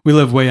 Is we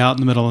live way out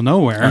in the middle of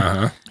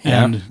nowhere,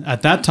 and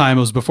at that time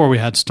it was before we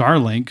had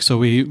Starlink, so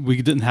we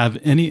didn't have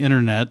any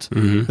internet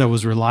that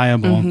was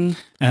reliable.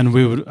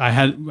 And I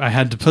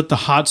had to put the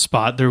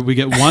hotspot there. We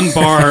get one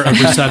bar of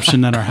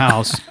reception at our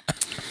house.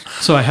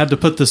 So I had to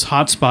put this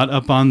hotspot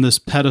up on this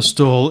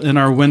pedestal in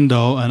our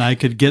window, and I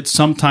could get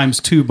sometimes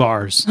 2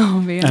 bars.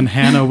 Oh man! And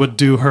Hannah would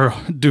do her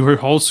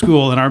whole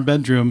school in our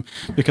bedroom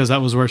because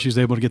that was where she was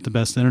able to get the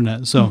best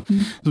internet. So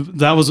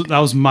that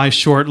was my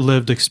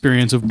short-lived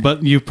experience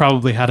but you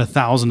probably had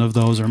 1,000 of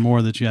those or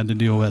more that you had to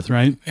deal with,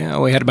 right? Yeah,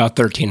 we had about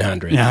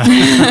 1,300.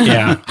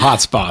 Yeah,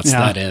 hotspots.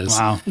 That is.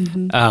 Wow.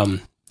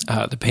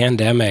 The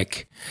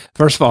pandemic.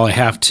 First of all, I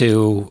have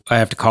to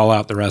call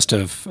out the rest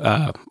of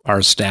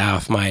our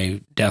staff,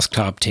 my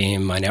desktop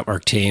team, my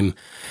network team,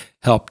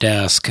 help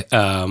desk,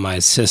 my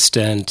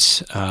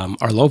assistant,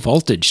 our low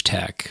voltage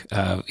tech.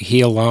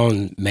 He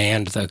alone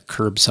manned the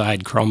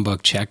curbside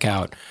Chromebook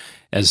checkout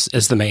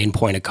as the main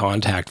point of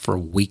contact for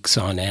weeks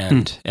on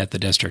end at the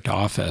district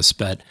office.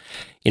 But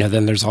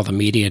then there's all the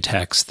media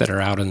techs that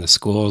are out in the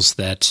schools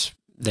that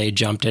they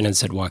jumped in and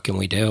said, "What can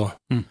we do?"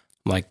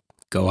 Like,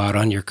 go out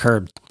on your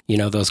curb. You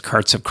know, those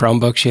carts of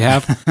Chromebooks you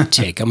have,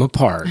 take them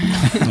apart,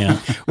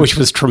 which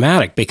was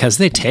traumatic because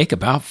they take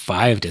about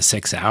 5 to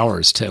 6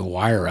 hours to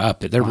wire up.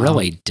 They're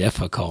really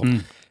difficult.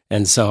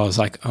 And so I was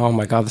like, oh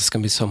my God, this is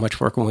going to be so much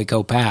work when we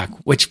go back,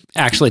 which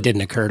actually didn't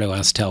occur to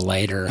us till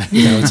later.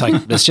 You know, it's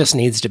like, this just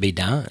needs to be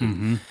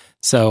done.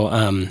 So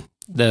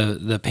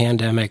the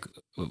pandemic,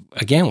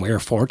 again, we are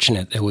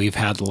fortunate that we've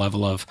had the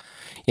level of,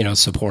 you know,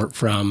 support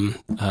from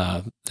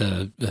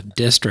the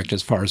district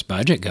as far as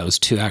budget goes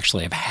to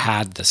actually have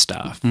had the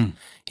stuff. You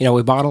know,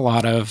 we bought a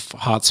lot of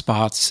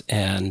hotspots,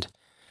 and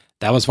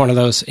that was one of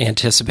those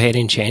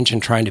anticipating change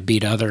and trying to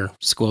beat other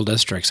school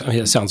districts. I mean,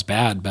 it sounds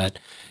bad, but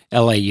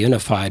LA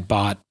Unified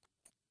bought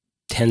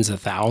tens of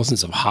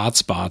thousands of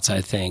hotspots, I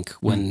think,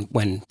 when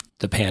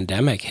the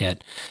pandemic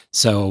hit.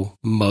 So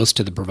most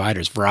of the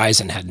providers,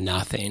 Verizon had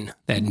nothing.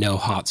 They had no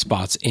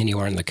hotspots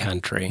anywhere in the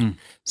country.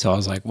 So I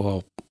was like,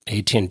 well,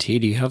 AT&T,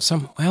 do you have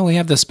some? Well, we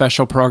have this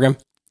special program.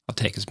 I'll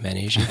take as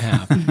many as you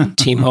have.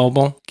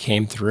 T-Mobile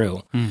came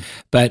through.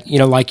 But, you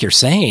know, like you're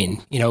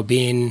saying, you know,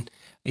 being,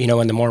 you know,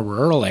 in the more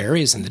rural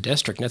areas in the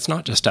district, and it's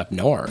not just up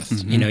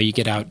north, you know, you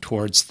get out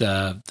towards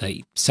the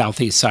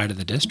southeast side of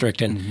the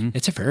district, and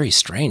it's a very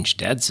strange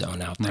dead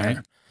zone out there.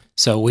 Right.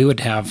 So we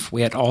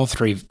had all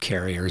 3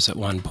 carriers at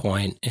one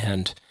point,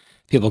 and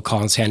people call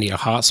and say, I need a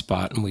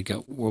hotspot, and we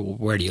go, well,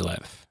 where do you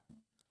live?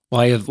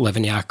 Well, I live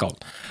in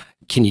Yakult.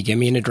 Can you give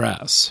me an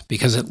address?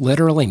 Because it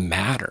literally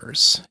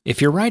matters. If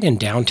you're right in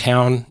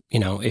downtown, you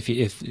know, if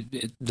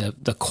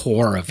the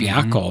core of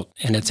Yakult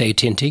and it's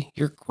AT&T,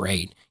 you're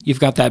great.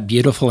 You've got that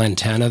beautiful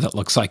antenna that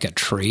looks like a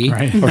tree,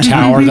 or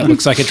tower that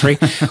looks like a tree,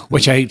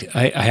 which I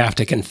have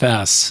to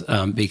confess,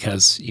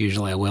 because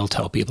usually I will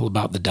tell people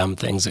about the dumb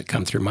things that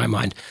come through my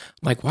mind.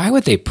 I'm like, why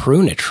would they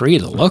prune a tree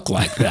to look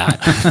like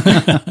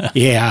that?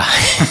 Yeah.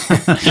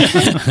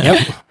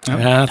 Yep.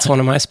 That's one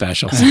of my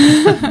specials.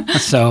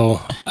 So,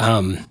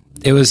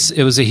 it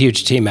was a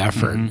huge team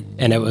effort,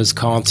 and it was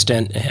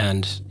constant,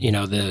 and you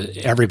know,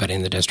 everybody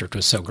in the district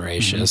was so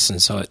gracious,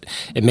 and so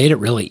it made it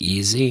really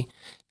easy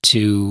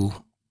to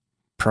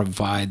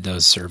provide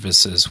those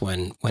services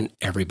when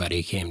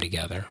everybody came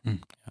together.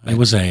 It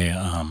was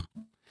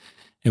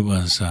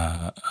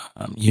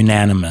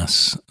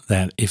unanimous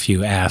that if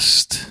you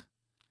asked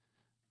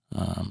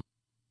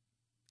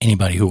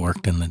anybody who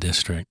worked in the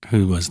district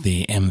who was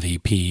the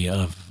MVP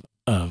of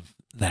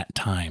that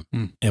time,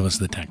 it was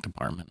the tech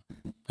department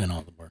and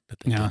all the work that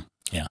they did.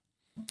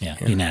 Yeah,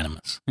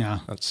 unanimous.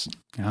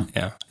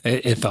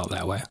 It felt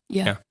that way.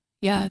 Yeah.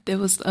 There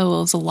was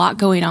a lot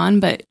going on,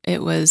 but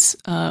it was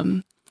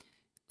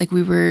like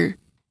we were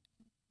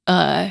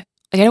like,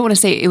 I don't want to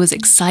say it was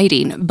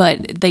exciting,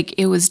 but like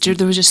there was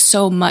just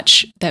so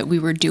much that we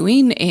were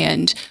doing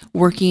and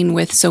working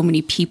with so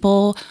many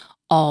people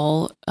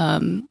all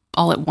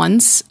at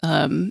once.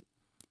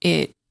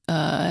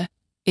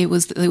 It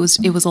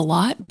was a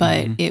lot,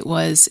 but it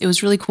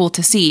was really cool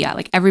to see. Yeah,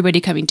 like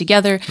everybody coming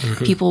together.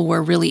 People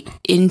were really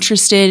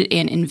interested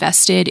and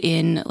invested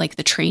in like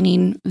the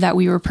training that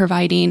we were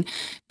providing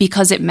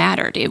because it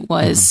mattered. It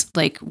was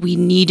like we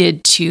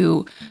needed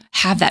to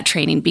have that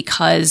training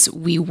because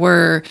we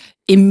were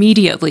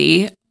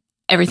immediately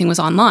everything was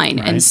online,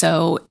 and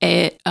so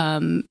it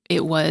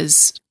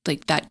was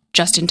like that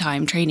just in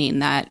time training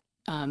that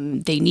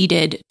they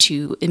needed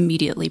to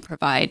immediately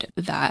provide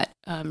that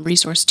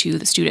resource to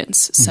the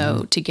students.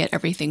 So to get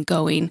everything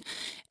going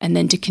and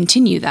then to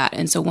continue that.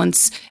 And so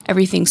once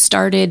everything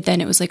started,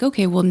 then it was like,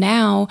 okay, well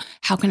now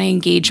how can I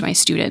engage my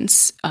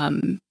students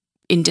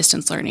in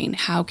distance learning?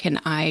 How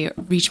can I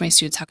reach my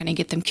students? How can I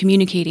get them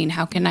communicating?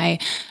 How can I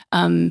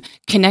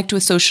connect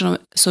with social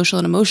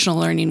and emotional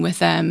learning with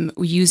them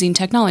using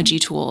technology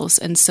tools?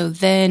 And so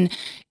then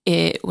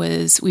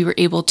we were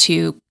able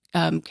to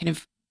kind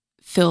of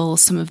fill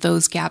some of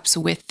those gaps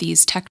with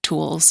these tech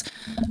tools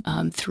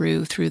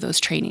through those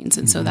trainings.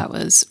 And so that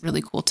was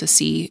really cool to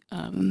see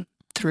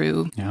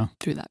through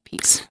that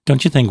piece.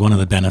 Don't you think one of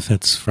the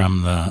benefits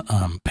from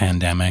the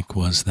pandemic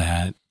was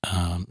that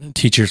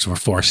teachers were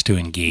forced to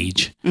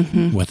engage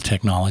with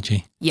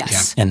technology?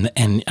 Yes. Yeah.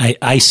 And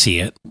I see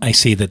it. I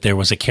see that there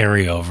was a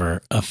carryover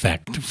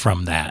effect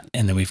from that.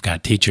 And then we've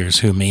got teachers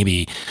who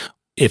maybe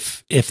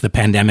if the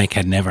pandemic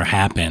had never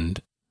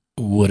happened,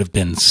 would have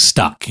been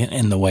stuck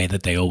in the way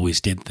that they always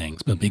did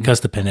things. But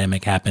because the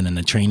pandemic happened and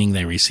the training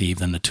they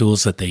received and the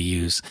tools that they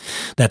use,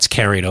 that's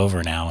carried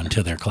over now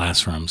into their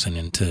classrooms and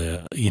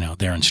into,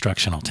 their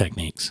instructional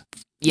techniques.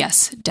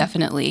 Yes,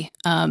 definitely.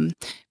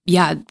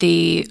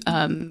 They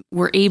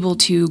were able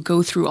to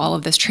go through all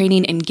of this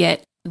training and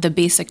get the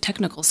basic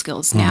technical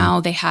skills. Now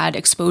they had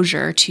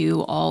exposure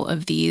to all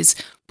of these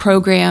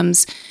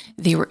programs.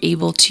 They were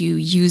able to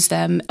use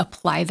them,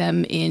 apply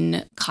them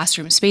in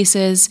classroom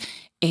spaces,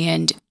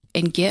 and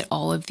get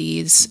all of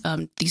these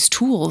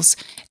tools.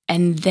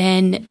 And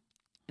then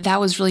that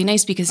was really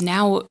nice because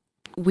now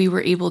we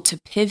were able to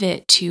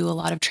pivot to a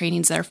lot of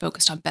trainings that are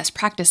focused on best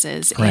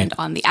practices and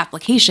on the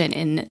application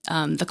in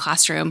the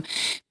classroom,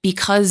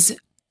 because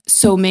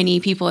so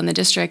many people in the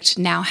district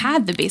now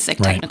had the basic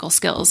technical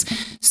skills.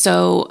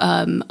 So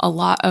a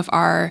lot of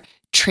our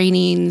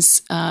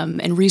trainings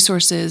and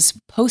resources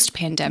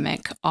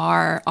post-pandemic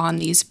are on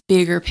these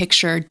bigger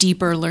picture,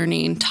 deeper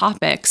learning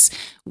topics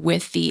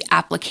with the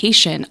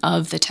application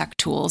of the tech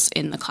tools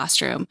in the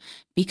classroom,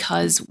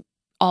 because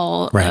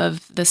all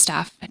of the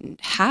staff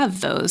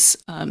have those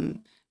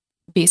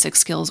basic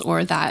skills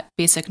or that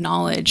basic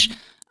knowledge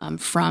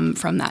from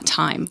that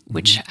time,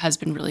 which has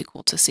been really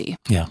cool to see.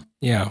 Yeah.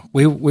 Yeah.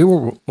 We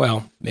were,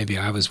 well, maybe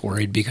I was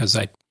worried because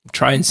I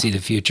try and see the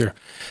future.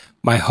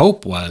 My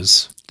hope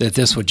was that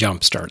this would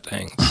jumpstart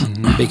things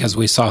because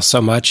we saw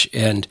so much,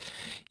 and,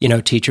 you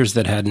know, teachers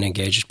that hadn't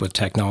engaged with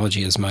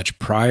technology as much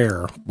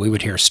prior, we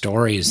would hear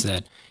stories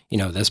that, you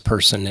know, this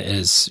person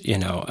is, you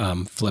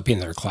know, flipping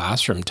their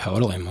classroom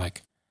totally. I'm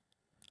like,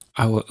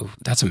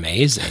 that's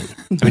amazing.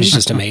 I mean, it's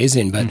just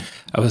amazing. But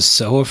I was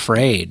so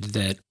afraid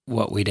that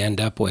what we'd end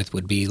up with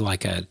would be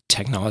like a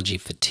technology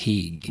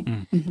fatigue.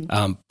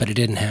 But it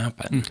didn't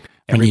happen.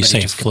 When you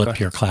say flip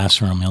your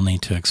classroom, you'll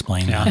need to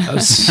explain that. Oh,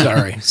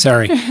 sorry.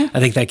 I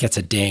think that gets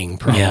a ding,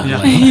 probably.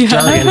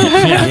 Jargon.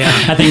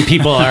 I think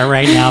people are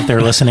right now, if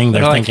they're listening,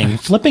 they're thinking,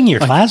 flipping your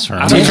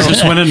classroom. Teacher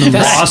just went in and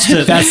lost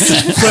it. That's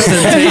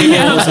flipping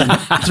tables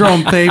and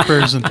throwing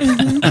papers.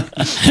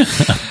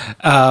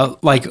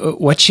 Like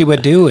what she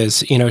would do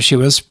is, you know, she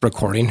was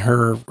recording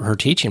her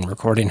teaching,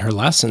 recording her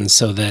lessons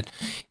so that,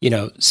 you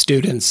know,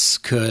 students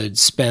could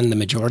spend the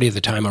majority of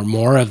the time or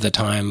more of the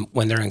time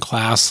when they're in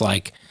class,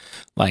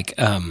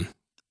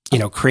 you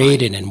know,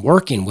 creating and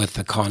working with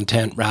the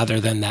content rather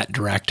than that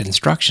direct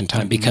instruction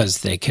time,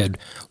 because they could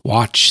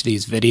watch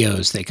these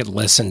videos, they could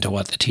listen to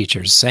what the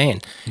teacher's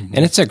saying. And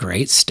it's a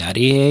great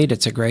study aid.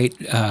 It's a great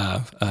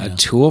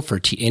tool for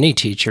any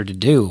teacher to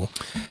do.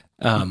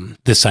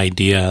 This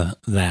idea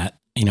that,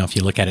 you know, if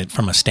you look at it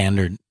from a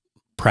standard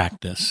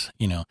practice,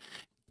 you know,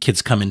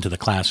 kids come into the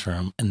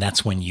classroom and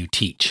that's when you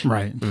teach.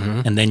 Right.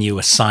 And then you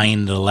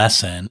assign the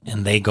lesson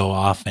and they go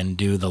off and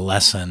do the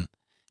lesson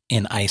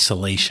in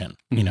isolation,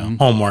 you know,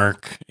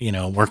 homework, you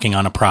know, working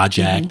on a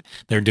project,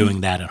 they're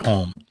doing that at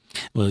home.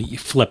 Well, you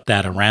flip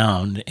that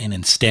around, and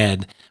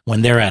instead,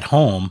 when they're at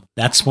home,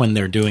 that's when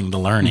they're doing the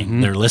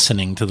learning. They're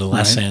listening to the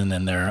lesson,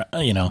 and they're,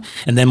 you know,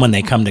 and then when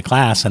they come to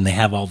class and they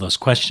have all those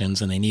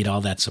questions and they need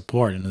all that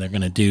support, and they're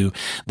going to do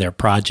their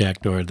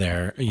project or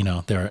their, you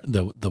know,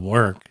 the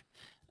work,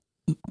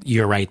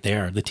 you're right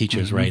there. The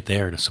teacher's right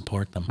there to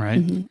support them.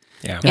 Right.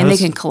 Yeah. And they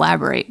can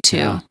collaborate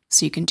too.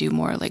 So you can do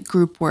more like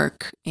group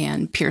work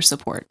and peer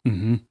support.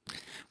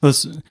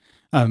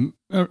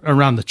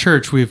 Around the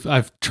church,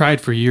 I've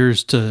tried for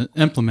years to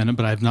implement it,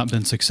 but I've not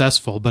been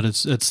successful. But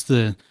it's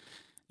the,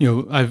 you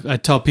know, I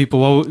tell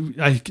people, well,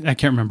 I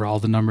can't remember all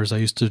the numbers. I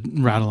used to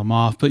rattle them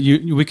off, but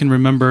we can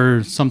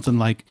remember something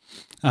like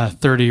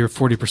 30 or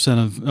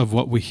 40% of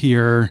what we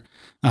hear.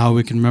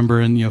 We can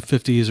remember in, you know,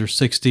 50s or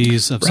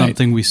 60s of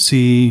something we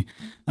see.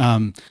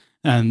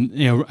 And,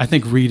 you know, I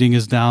think reading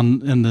is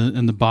down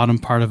in the bottom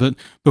part of it,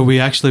 but we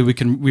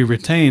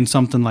retain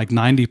something like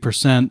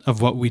 90%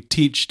 of what we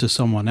teach to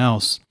someone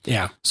else.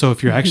 Yeah. So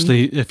if you're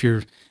actually, if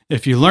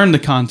you learn the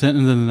content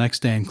and then the next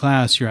day in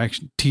class, you're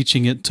actually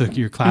teaching it to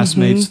your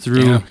classmates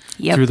through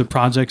the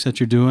projects that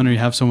you're doing, or you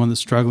have someone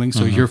that's struggling.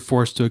 So you're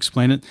forced to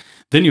explain it.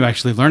 Then you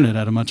actually learn it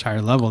at a much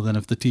higher level than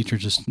if the teacher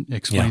just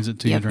explains it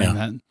to you during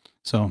that.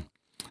 So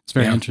it's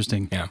very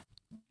interesting. Yeah.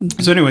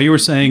 So anyway, you were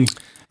saying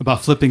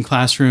about flipping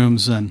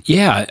classrooms and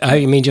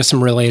I mean, just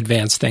some really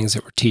advanced things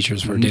that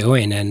teachers were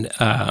doing and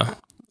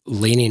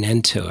leaning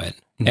into it,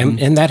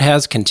 and that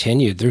has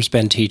continued. There's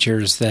been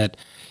teachers that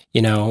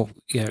you know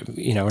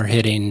are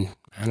hitting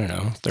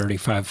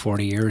 35,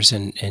 40 years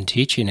in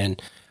teaching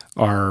and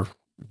are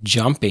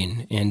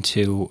jumping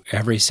into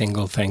every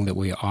single thing that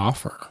we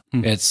offer.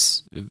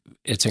 It's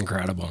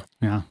incredible.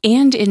 Yeah,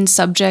 and in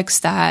subjects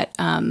that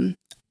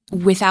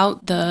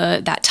without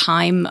that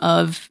time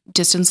of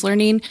distance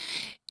learning,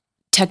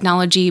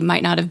 technology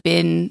might not have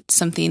been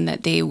something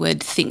that they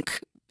would think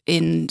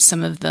in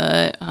some of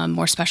the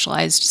more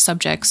specialized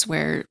subjects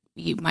where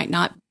you might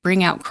not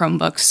bring out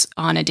Chromebooks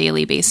on a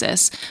daily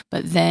basis,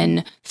 but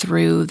then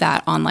through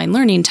that online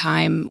learning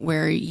time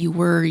where you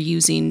were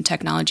using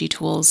technology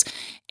tools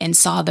and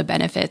saw the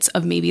benefits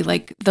of maybe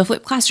like the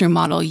flipped classroom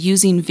model,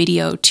 using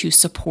video to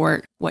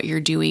support what you're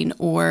doing,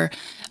 or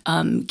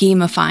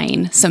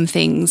gamifying some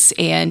things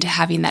and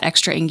having that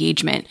extra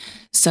engagement.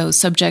 So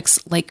subjects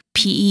like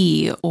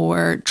PE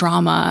or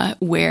drama,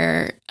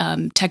 where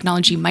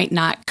technology might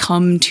not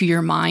come to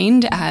your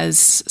mind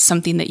as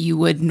something that you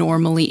would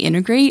normally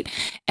integrate,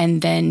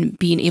 and then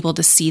being able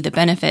to see the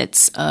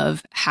benefits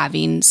of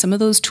having some of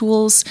those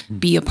tools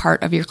be a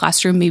part of your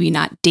classroom, maybe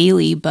not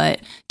daily, but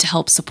to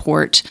help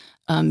support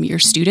your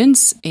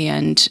students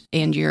and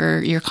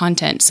your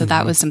content. So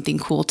that was something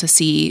cool to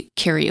see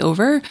carry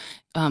over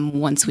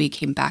once we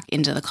came back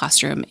into the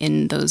classroom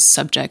in those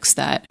subjects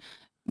that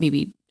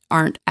maybe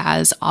aren't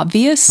as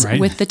obvious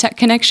with the tech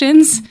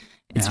connections.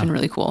 It's been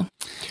really cool.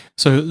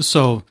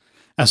 So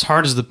as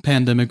hard as the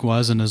pandemic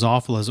was and as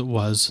awful as it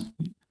was,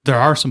 there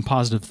are some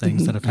positive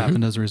things that have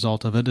happened as a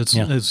result of it.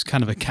 It's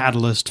kind of a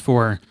catalyst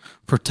for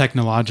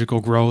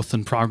technological growth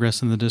and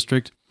progress in the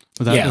district.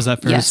 Is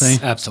that fair to say?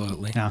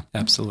 Absolutely. Yeah.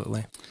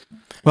 Absolutely.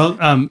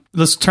 Well,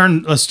 let's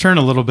turn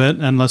a little bit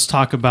and let's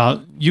talk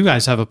about, you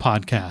guys have a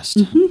podcast.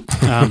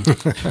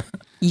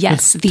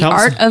 Yes, the tell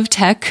us- Art of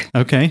Tech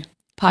Okay.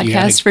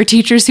 podcast for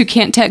teachers who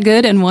can't tech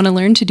good and want to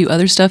learn to do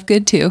other stuff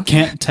good too.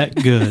 Can't tech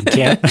good.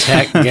 Can't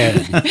tech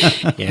good.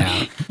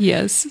 Yeah.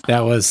 Yes,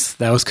 That was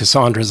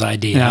Cassandra's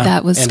idea. Yeah.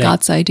 that was And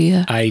Scott's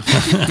idea. I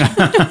think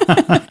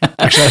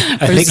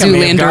I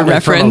may have Zoolander gotten it from a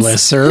reference.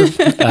 listserv.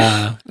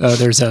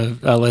 There's a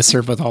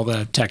listserv with all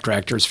the tech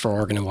directors for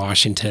Oregon and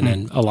Washington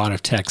and a lot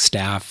of tech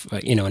staff,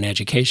 in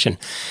education.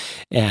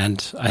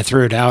 And I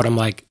threw it out. I'm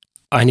like,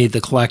 I need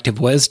the collective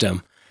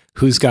wisdom.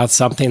 Who's got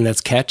something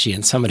that's catchy?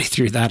 And somebody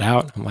threw that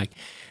out. I'm like,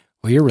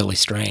 well, you're really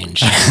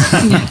strange,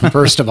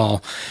 first of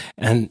all.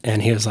 And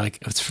he was like,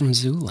 it's from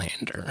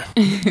Zoolander.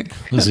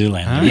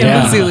 Zoolander.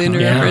 Yeah,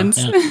 Zoolander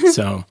reference. Yeah.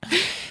 So,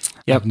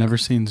 I've never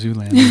seen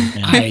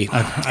Zoolander.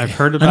 I've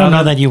heard about it. I don't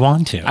know that you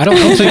want to. I don't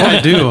think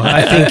I do.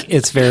 I think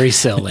it's very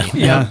silly.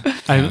 Yeah,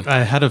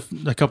 I had a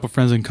couple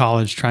friends in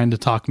college trying to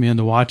talk me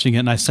into watching it,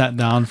 and I sat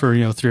down for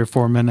 3 or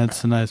 4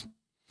 minutes, and this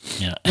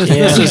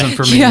isn't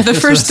for me. Yeah, the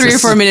first 3 or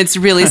 4 minutes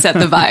really set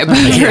the vibe.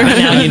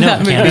 Now you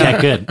know. Can't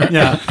tech good.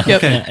 Yeah.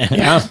 Yep. Okay.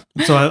 Yeah.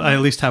 So I at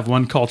least have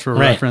one cultural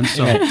Right. reference.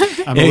 So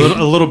I'm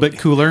a little bit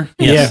cooler.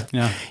 Yes.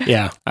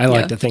 Yeah. I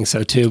like to think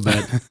so too,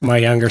 but my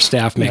younger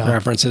staff make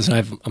references,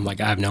 and I'm like,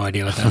 I have no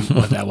idea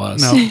what that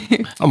was. No.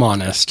 I'm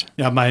honest.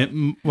 Yeah. My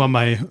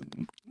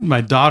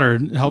daughter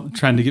helped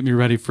trying to get me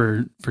ready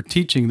for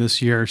teaching this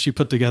year. She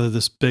put together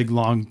this big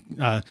long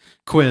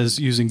quiz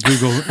using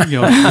Google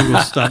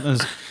Google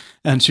stuff.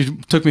 And she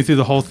took me through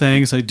the whole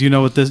thing. So, do you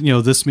know what this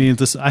means?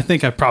 This, I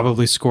think I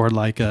probably scored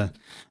like a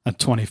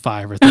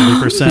 25 or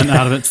 30%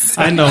 out of it.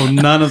 I know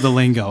none of the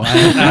lingo.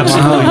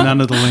 Absolutely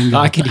none of the lingo.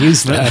 I could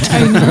use that.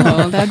 I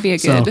know, that'd be a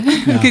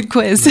good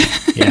quiz.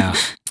 Yeah.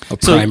 A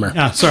primer.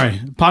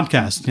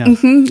 Podcast. Yeah.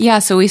 Yeah,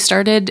 so we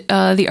started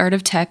the Art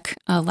of Tech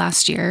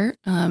last year,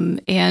 and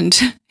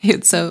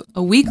it's a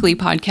weekly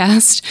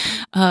podcast,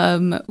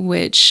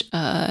 which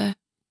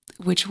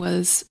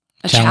was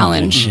a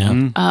challenge.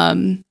 Yeah.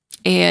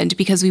 And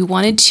because we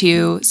wanted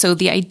to, so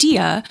the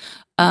idea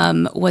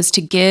was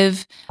to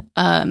give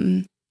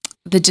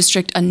the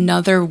district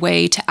another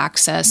way to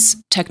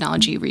access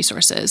technology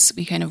resources.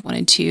 We kind of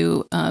wanted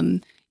to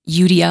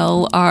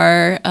UDL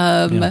our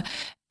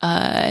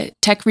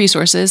tech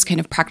resources, kind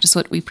of practice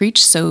what we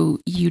preach. So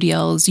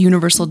UDL's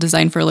Universal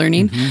Design for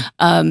Learning, which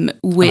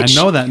I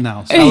know that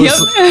now. So I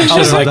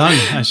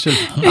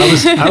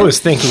was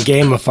thinking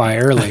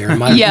gamify earlier.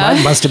 Mine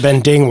must have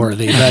been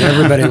Dingworthy, but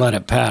everybody let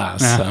it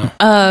pass.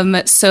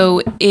 Yeah.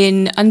 So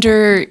in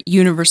under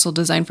Universal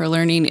Design for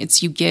Learning,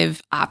 it's you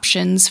give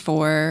options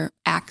for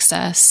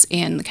access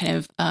and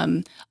kind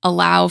of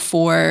allow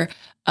for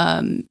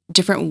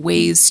different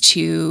ways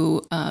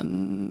to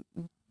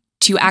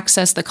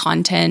access the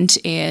content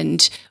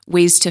and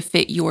ways to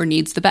fit your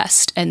needs the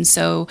best. And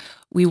so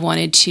we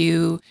wanted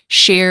to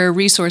share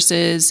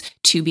resources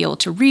to be able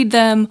to read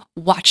them,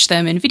 watch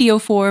them in video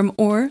form,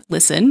 or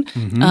listen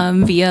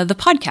via the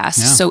podcast.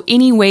 Yeah. So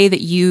any way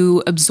that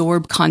you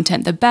absorb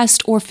content the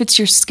best or fits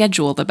your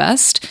schedule the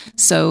best.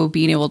 So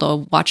being able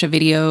to watch a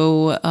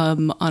video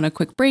on a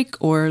quick break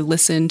or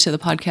listen to the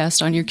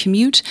podcast on your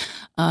commute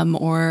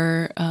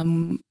or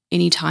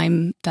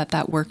anytime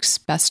that works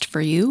best for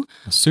you.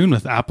 Soon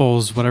with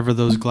Apple's, whatever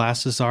those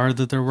glasses are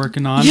that they're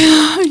working on,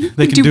 Yeah,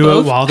 they can do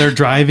both. it while they're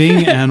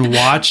driving and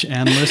watch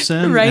and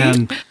listen Right.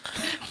 and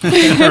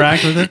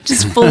interact with it.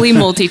 Just fully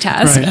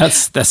multitask.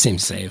 Right. That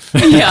seems safe.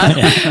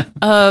 Yeah.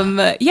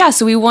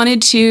 So we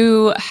wanted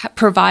to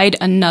provide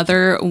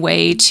another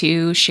way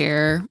to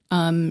share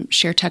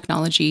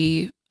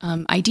technology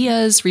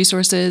ideas,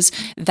 resources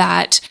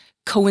that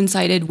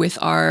coincided with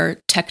our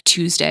Tech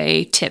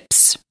Tuesday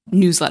tips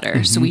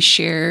newsletter. So we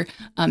share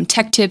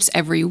tech tips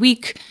every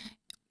week,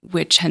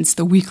 which hence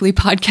the weekly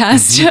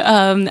podcast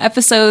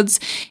episodes.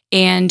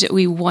 And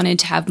we wanted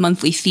to have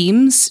monthly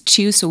themes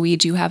too. So we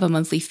do have a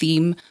monthly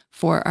theme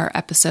for our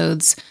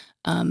episodes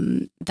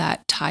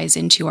that ties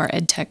into our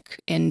EdTech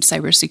and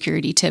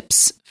cybersecurity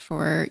tips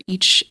for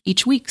each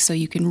week. So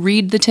you can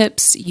read the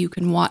tips, you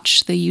can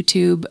watch the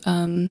YouTube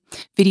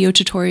video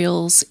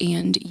tutorials,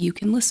 and you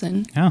can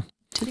listen to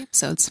the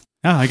episodes.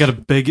 Yeah, I got a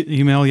big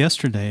email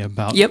yesterday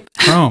about Yep.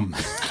 Chrome.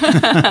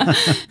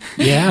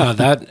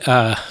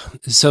 Yeah,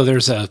 so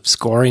there's a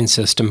scoring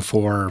system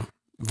for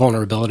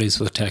vulnerabilities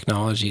with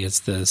technology. It's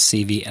the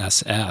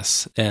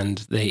CVSS, and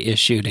they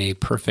issued a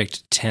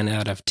perfect 10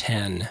 out of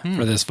 10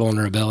 for this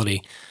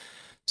vulnerability.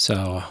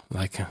 So,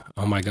 like,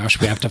 oh my gosh,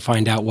 we have to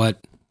find out what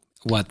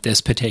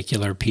this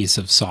particular piece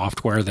of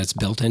software that's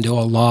built into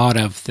a lot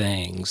of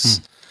things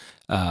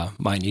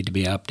might need to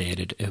be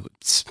updated.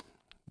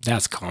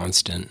 That's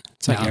constant.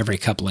 It's like every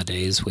couple of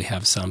days we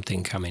have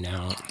something coming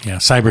out. Yeah,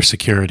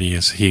 cybersecurity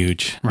is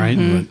huge. Right.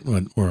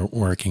 What we're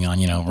working on,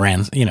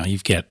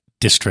 you've got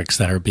districts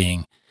that are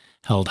being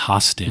held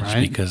hostage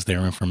because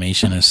their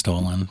information is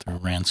stolen through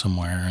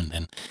ransomware. And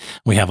then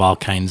we have all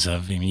kinds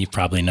of, you've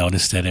probably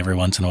noticed it every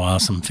once in a while,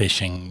 some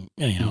phishing,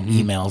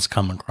 emails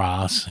come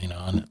across,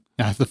 and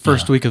Yeah, the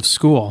first week of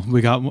school,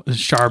 we got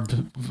Sharp.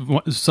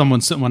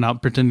 Someone sent one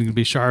out pretending to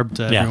be Sharp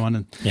to everyone.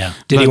 And,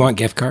 Did he want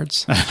gift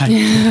cards? I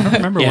don't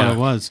remember what it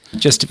was.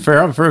 Just for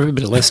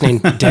everybody listening,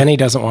 Danny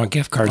doesn't want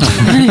gift cards.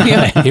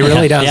 He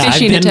really doesn't. Yeah,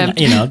 Fishing attempt.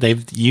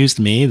 They've used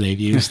me. They've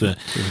used the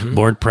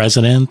board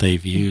president.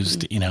 They've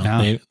used,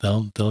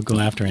 they'll go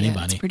after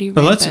anybody. It's pretty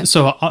But rampant.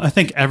 so I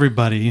think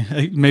everybody,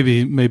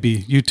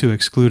 maybe you two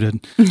excluded,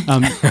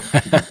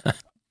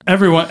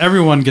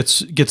 everyone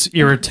gets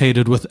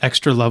irritated with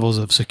extra levels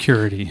of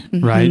security,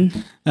 right?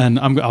 And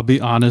I'll be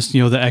honest,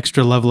 the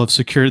extra level of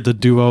security, the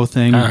duo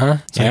thing.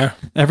 It's like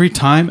every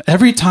time,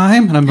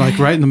 and I'm like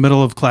right in the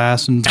middle of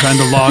class and trying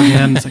to log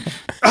in. It's like,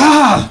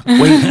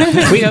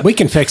 we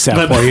can fix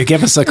that for you.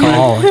 Give us a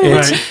call.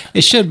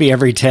 It should be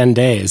every 10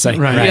 days.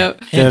 Right.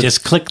 And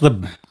just click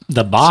the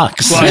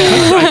box.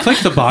 Well, I click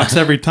the box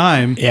every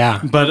time.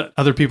 Yeah. But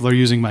other people are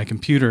using my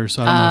computer,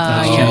 so I don't know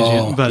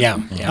if that's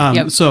changing.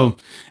 But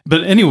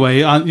but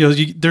anyway,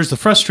 there's the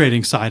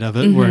frustrating side of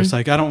it where it's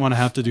like I don't want to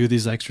have to do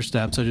these extra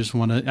steps. I just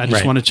want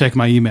to check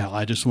my email.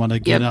 I just want to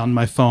get on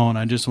my phone.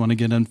 I just want to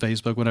get on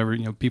Facebook. Whatever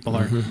people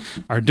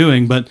are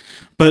doing. But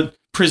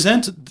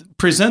present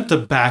the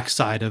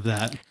backside of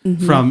that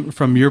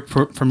from your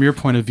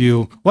point of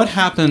view. What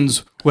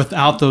happens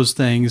without those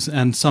things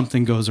and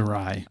something goes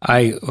awry?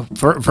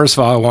 First of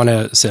all, I want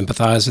to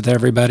sympathize with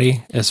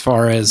everybody as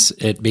far as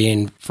it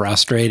being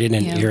frustrating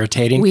and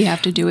irritating. We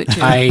have to do it too.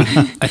 I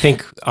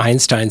think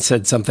Einstein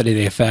said something to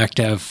the effect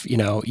of,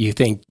 you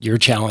think your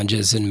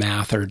challenges in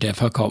math are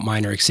difficult,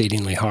 mine are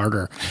exceedingly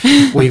harder.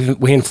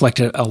 We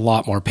inflicted a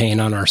lot more pain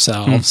on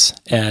ourselves,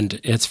 and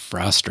it's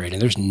frustrating.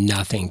 There's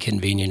nothing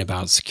convenient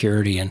about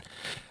security. And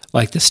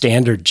like the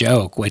standard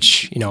joke,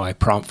 which, I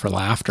prompt for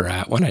laughter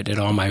at when I did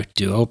all my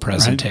duo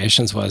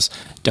presentations was,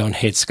 don't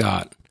hate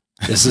Scott.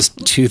 This is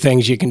 2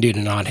 things you can do to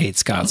not hate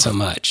Scott so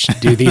much.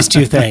 Do these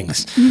 2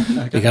 things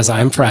because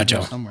I'm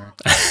fragile. Somewhere.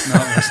 No,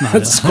 that's not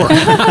it.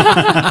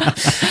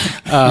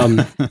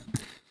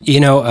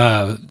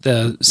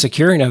 The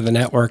securing of the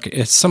network,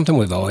 it's something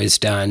we've always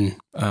done,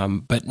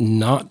 but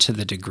not to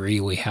the degree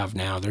we have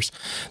now. There's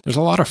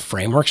a lot of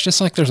frameworks,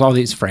 just like there's all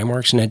these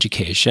frameworks in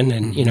education,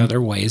 and there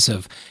are ways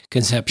of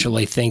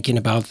conceptually thinking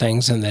about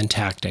things, and then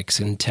tactics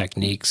and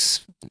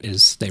techniques,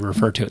 as they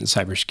refer to it in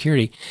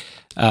cybersecurity,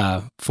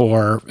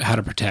 for how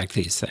to protect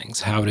these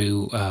things, how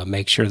to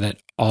make sure that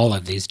all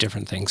of these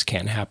different things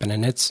can happen,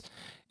 and it's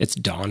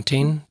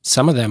daunting.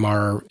 Some of them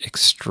are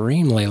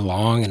extremely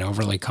long and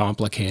overly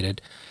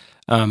complicated.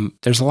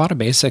 There's a lot of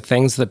basic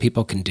things that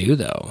people can do,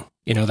 though.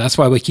 That's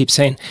why we keep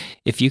saying,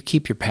 if you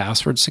keep your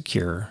password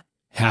secure,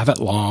 have it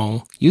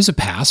long, use a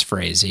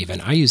passphrase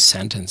even. I use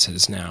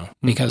sentences now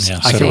because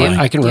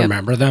I can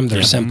remember them.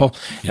 They're simple,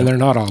 and they're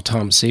not all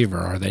Tom Seaver,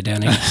 are they,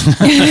 Danny?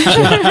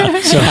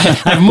 So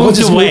I've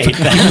moved away.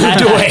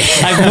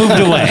 I've moved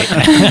away.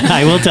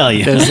 I will tell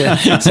you.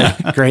 It's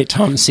a great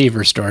Tom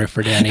Seaver story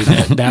for Danny.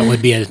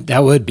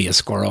 That would be a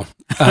squirrel.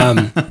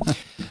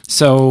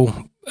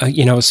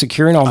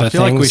 Securing all the things. I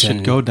feel like we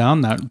should go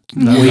down that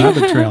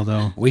rabbit trail,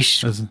 though. We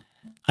should.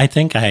 I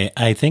think in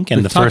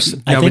the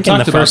first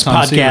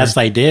podcast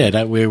I did,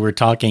 we were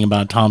talking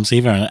about Tom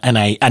Seaver, and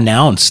I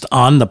announced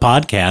on the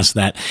podcast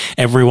that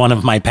every one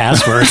of my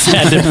passwords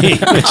had to be,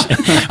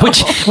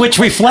 which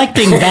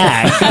reflecting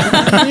back,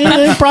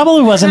 it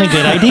probably wasn't a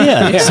good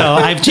idea. So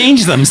I've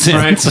changed them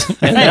since.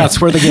 Right. And that's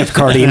where the gift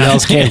card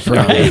emails came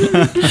from.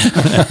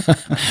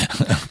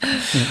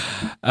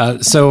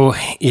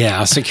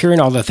 Securing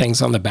all the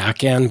things on the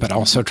back end, but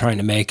also trying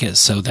to make it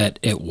so that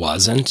it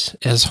wasn't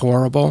as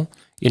horrible.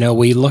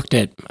 We looked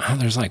at,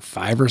 there's like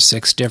 5 or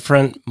 6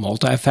 different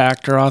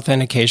multi-factor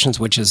authentications,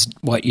 which is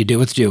what you do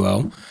with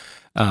Duo.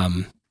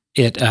 We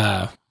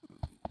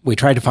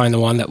tried to find the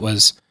one that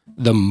was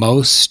the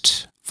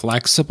most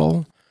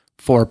flexible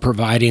for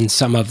providing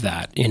some of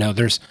that.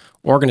 There's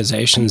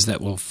organizations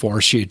that will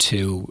force you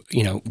to,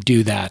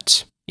 do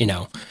that,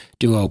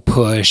 Duo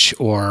push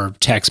or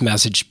text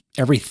message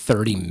every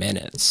 30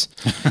 minutes.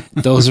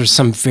 Those are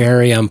some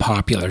very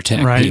unpopular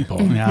tech people,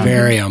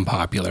 very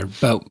unpopular.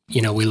 But,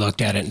 we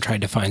looked at it and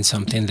tried to find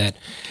something that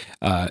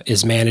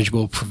is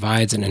manageable,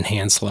 provides an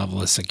enhanced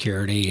level of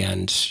security,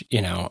 and,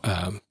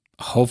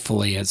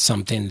 hopefully it's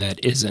something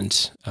that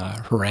isn't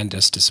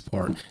horrendous to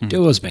support.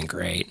 Duo's been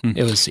great.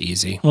 It was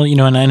easy. Well,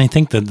 and I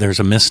think that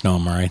there's a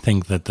misnomer. I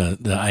think that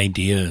the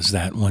idea is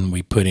that when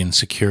we put in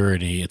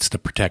security, it's to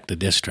protect the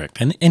district.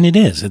 And it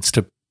is. It's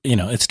to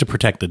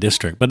protect the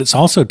district, but it's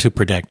also to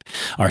protect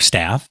our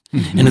staff,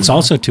 and it's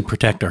also to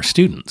protect our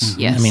students.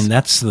 Yes. I mean,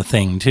 that's the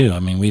thing too. I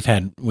mean, we've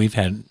had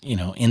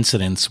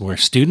incidents where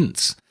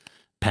students'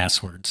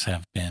 passwords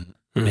have been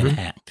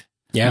hacked.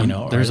 Yeah.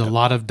 There's a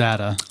lot of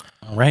data.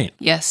 Right.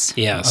 Yes.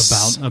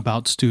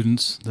 About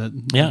students that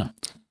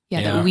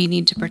that we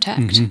need to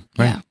protect. Right.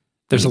 Yeah.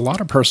 There's a lot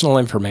of personal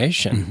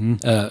information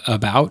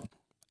about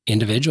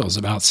individuals,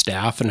 about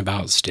staff, and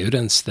about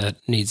students that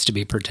needs to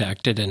be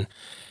protected, and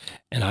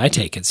I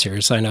take it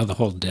seriously. I know the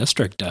whole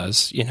district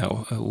does.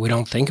 We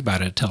don't think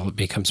about it until it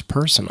becomes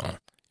personal.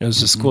 It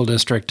was a school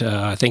district,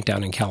 I think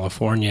down in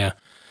California,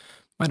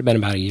 might have been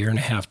about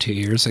 1.5, 2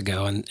 years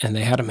ago, and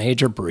they had a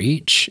major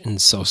breach, and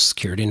Social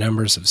Security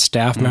numbers of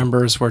staff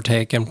members were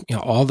taken.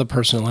 All the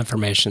personal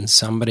information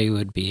somebody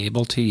would be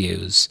able to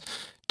use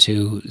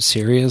to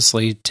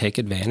seriously take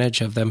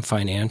advantage of them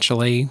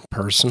financially,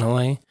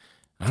 personally.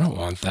 I don't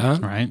want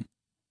that. Right.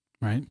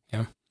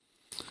 Yeah.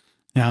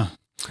 Yeah.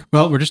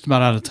 Well, we're just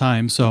about out of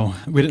time, so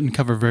we didn't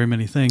cover very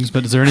many things,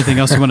 but is there anything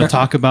else you want to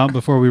talk about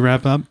before we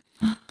wrap up?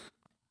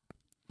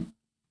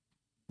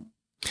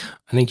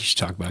 I think you should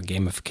talk about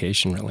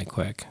gamification really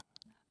quick,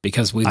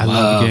 because we I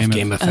love gamification.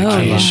 gamification. I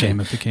love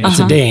gamification. It's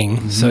a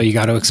ding, so you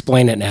got to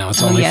explain it now.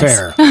 It's only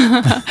fair.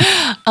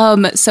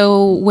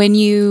 So when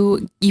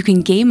you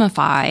can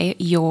gamify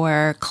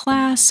your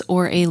class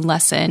or a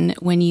lesson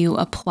when you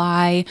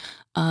apply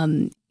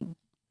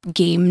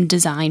game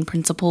design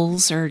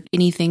principles or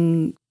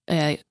anything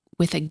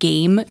with a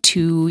game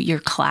to your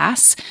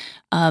class.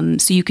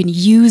 So you can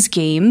use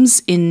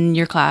games in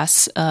your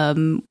class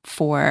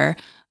for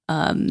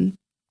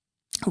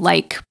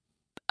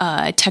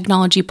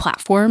technology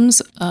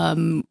platforms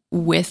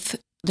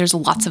there's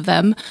lots of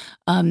them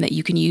that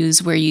you can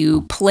use where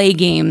you play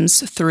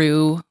games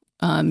through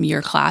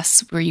your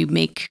class where you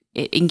make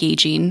it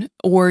engaging,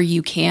 or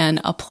you can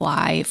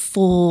apply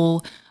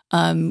full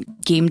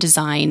game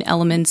design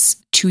elements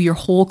to your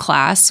whole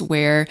class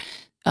where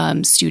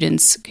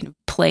students can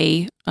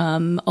play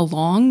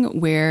along,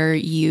 where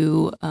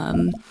you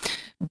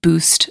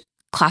boost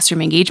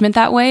classroom engagement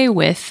that way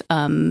with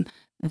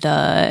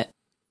the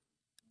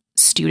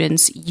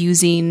students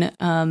using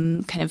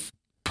kind of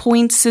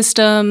point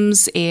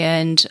systems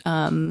and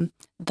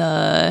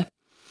the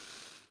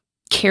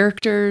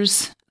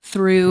characters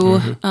through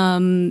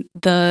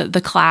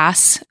the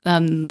class.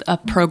 A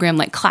program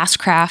like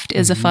Classcraft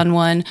is a fun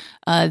one.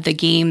 The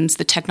games,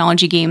 the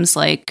technology games,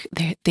 like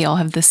they all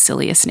have the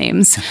silliest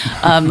names,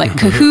 like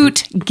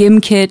Kahoot,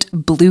 Gimkit,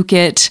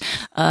 BlueKit.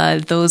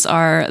 Those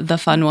are the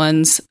fun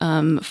ones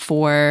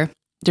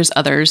there's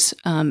others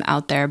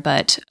out there,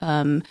 but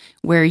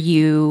where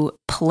you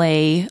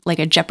play like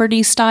a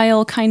Jeopardy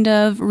style kind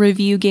of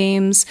review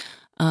games.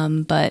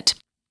 But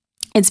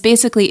it's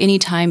basically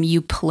anytime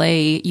you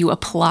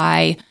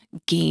apply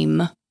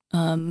game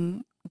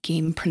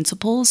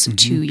principles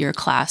to your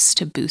class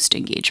to boost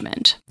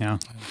engagement. Yeah.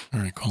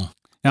 Very cool.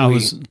 Yeah,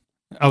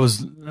 I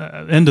was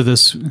into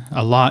this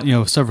a lot,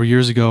 several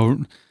years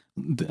ago,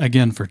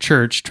 again for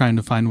church, trying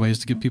to find ways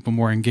to get people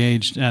more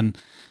engaged. And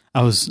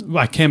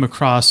I came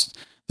across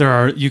there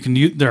are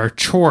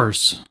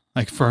chores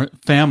like for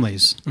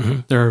families.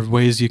 There are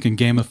ways you can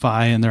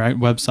gamify, and there are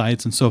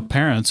websites. And so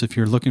parents, if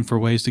you're looking for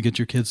ways to get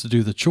your kids to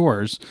do the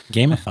chores,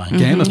 gamify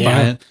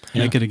it,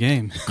 make it a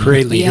game.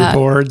 Create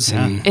leaderboards.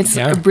 And it's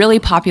really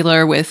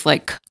popular with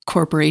like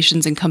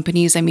corporations and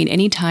companies. I mean,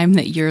 anytime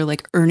that you're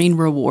like earning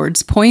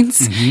rewards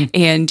points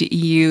and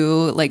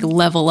you like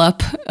level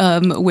up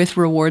with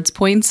rewards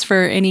points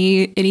for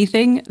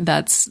anything,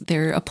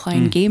 they're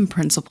applying game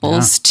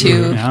principles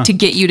to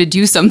get you to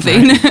do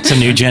something. Right. It's a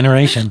new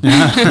generation.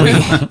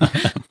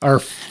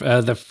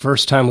 The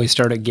first time we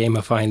started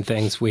gamifying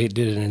things, we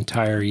did an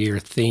entire year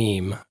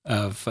theme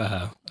of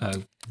a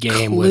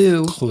game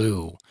with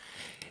Clue.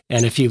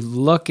 And if you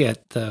look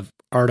at the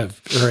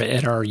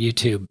at our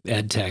YouTube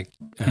EdTech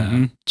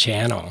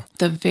channel,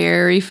 the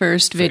very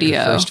first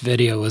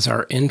video was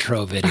our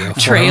intro video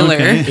trailer.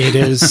 It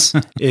is,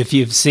 if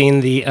you've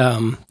seen the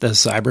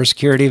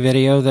cybersecurity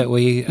video that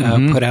we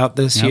put out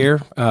this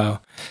year,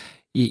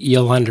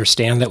 you'll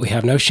understand that we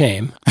have no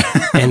shame,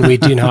 and we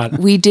do not.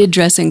 We did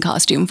dress in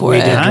costume for it.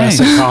 We did dress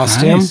in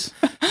costume. Nice.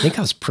 I think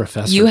I was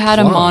Professor You had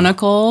Plum. A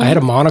monocle. I had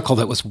a monocle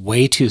that was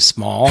way too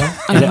small,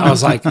 and I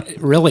was like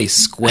really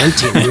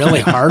squinting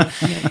really hard.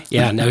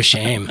 Yeah, no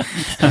shame.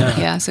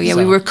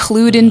 We were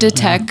clued into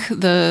tech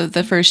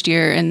the first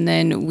year, and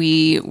then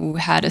we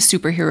had a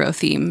superhero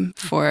theme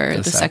for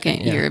the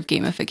second year of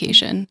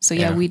gamification. So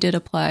we did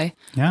apply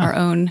our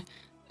own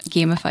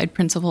gamified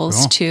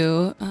principles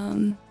to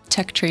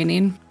tech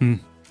training.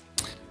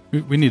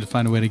 We need to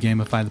find a way to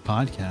gamify the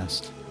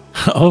podcast.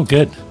 Oh,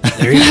 good.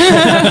 There you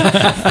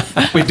go.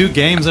 We do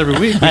games every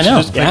week. I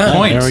know. Just pick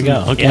points. There we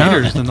go. Okay.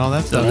 Leaders and all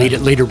that stuff.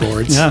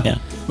 Leaderboards. Yeah.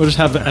 We'll just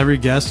have every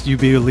guest, you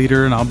be a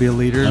leader and I'll be a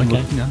leader. Okay.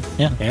 And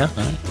Yeah.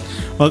 All right.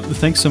 Well,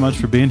 thanks so much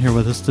for being here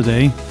with us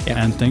today.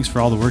 Yeah. And thanks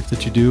for all the work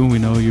that you do. We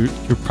know you're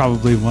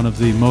probably one of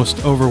the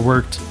most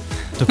overworked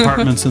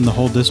departments in the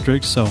whole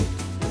district. So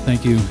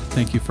thank you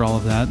for all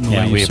of that. And the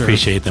way you we serve.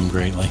 appreciate them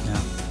greatly. Yeah.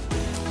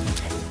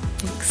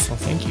 Thanks. Well,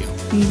 thank you.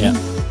 Yeah.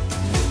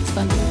 It's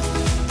fun.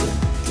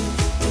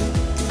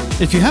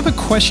 If you have a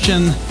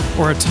question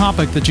or a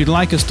topic that you'd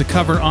like us to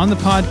cover on the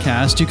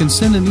podcast, you can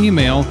send an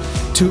email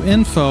to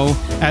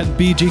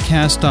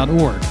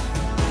info@bgcast.org.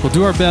 We'll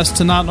do our best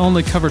to not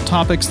only cover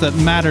topics that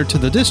matter to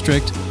the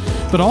district,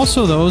 but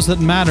also those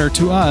that matter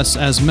to us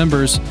as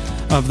members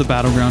of the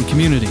Battleground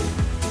community.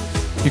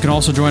 You can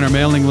also join our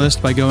mailing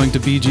list by going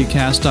to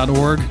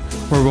bgcast.org,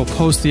 where we'll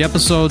post the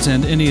episodes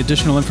and any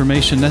additional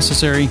information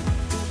necessary.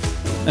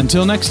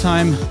 Until next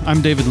time,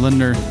 I'm David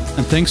Lindner,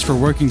 and thanks for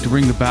working to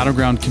bring the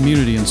Battleground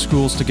community and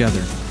schools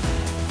together.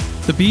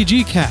 The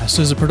BG Cast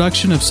is a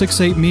production of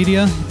 6-8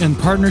 Media in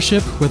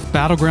partnership with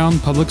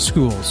Battleground Public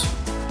Schools.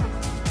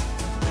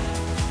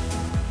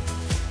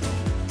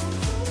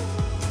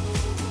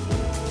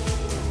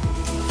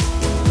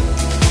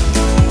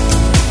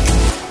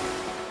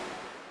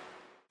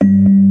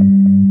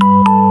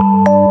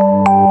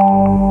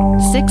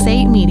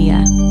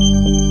 Media.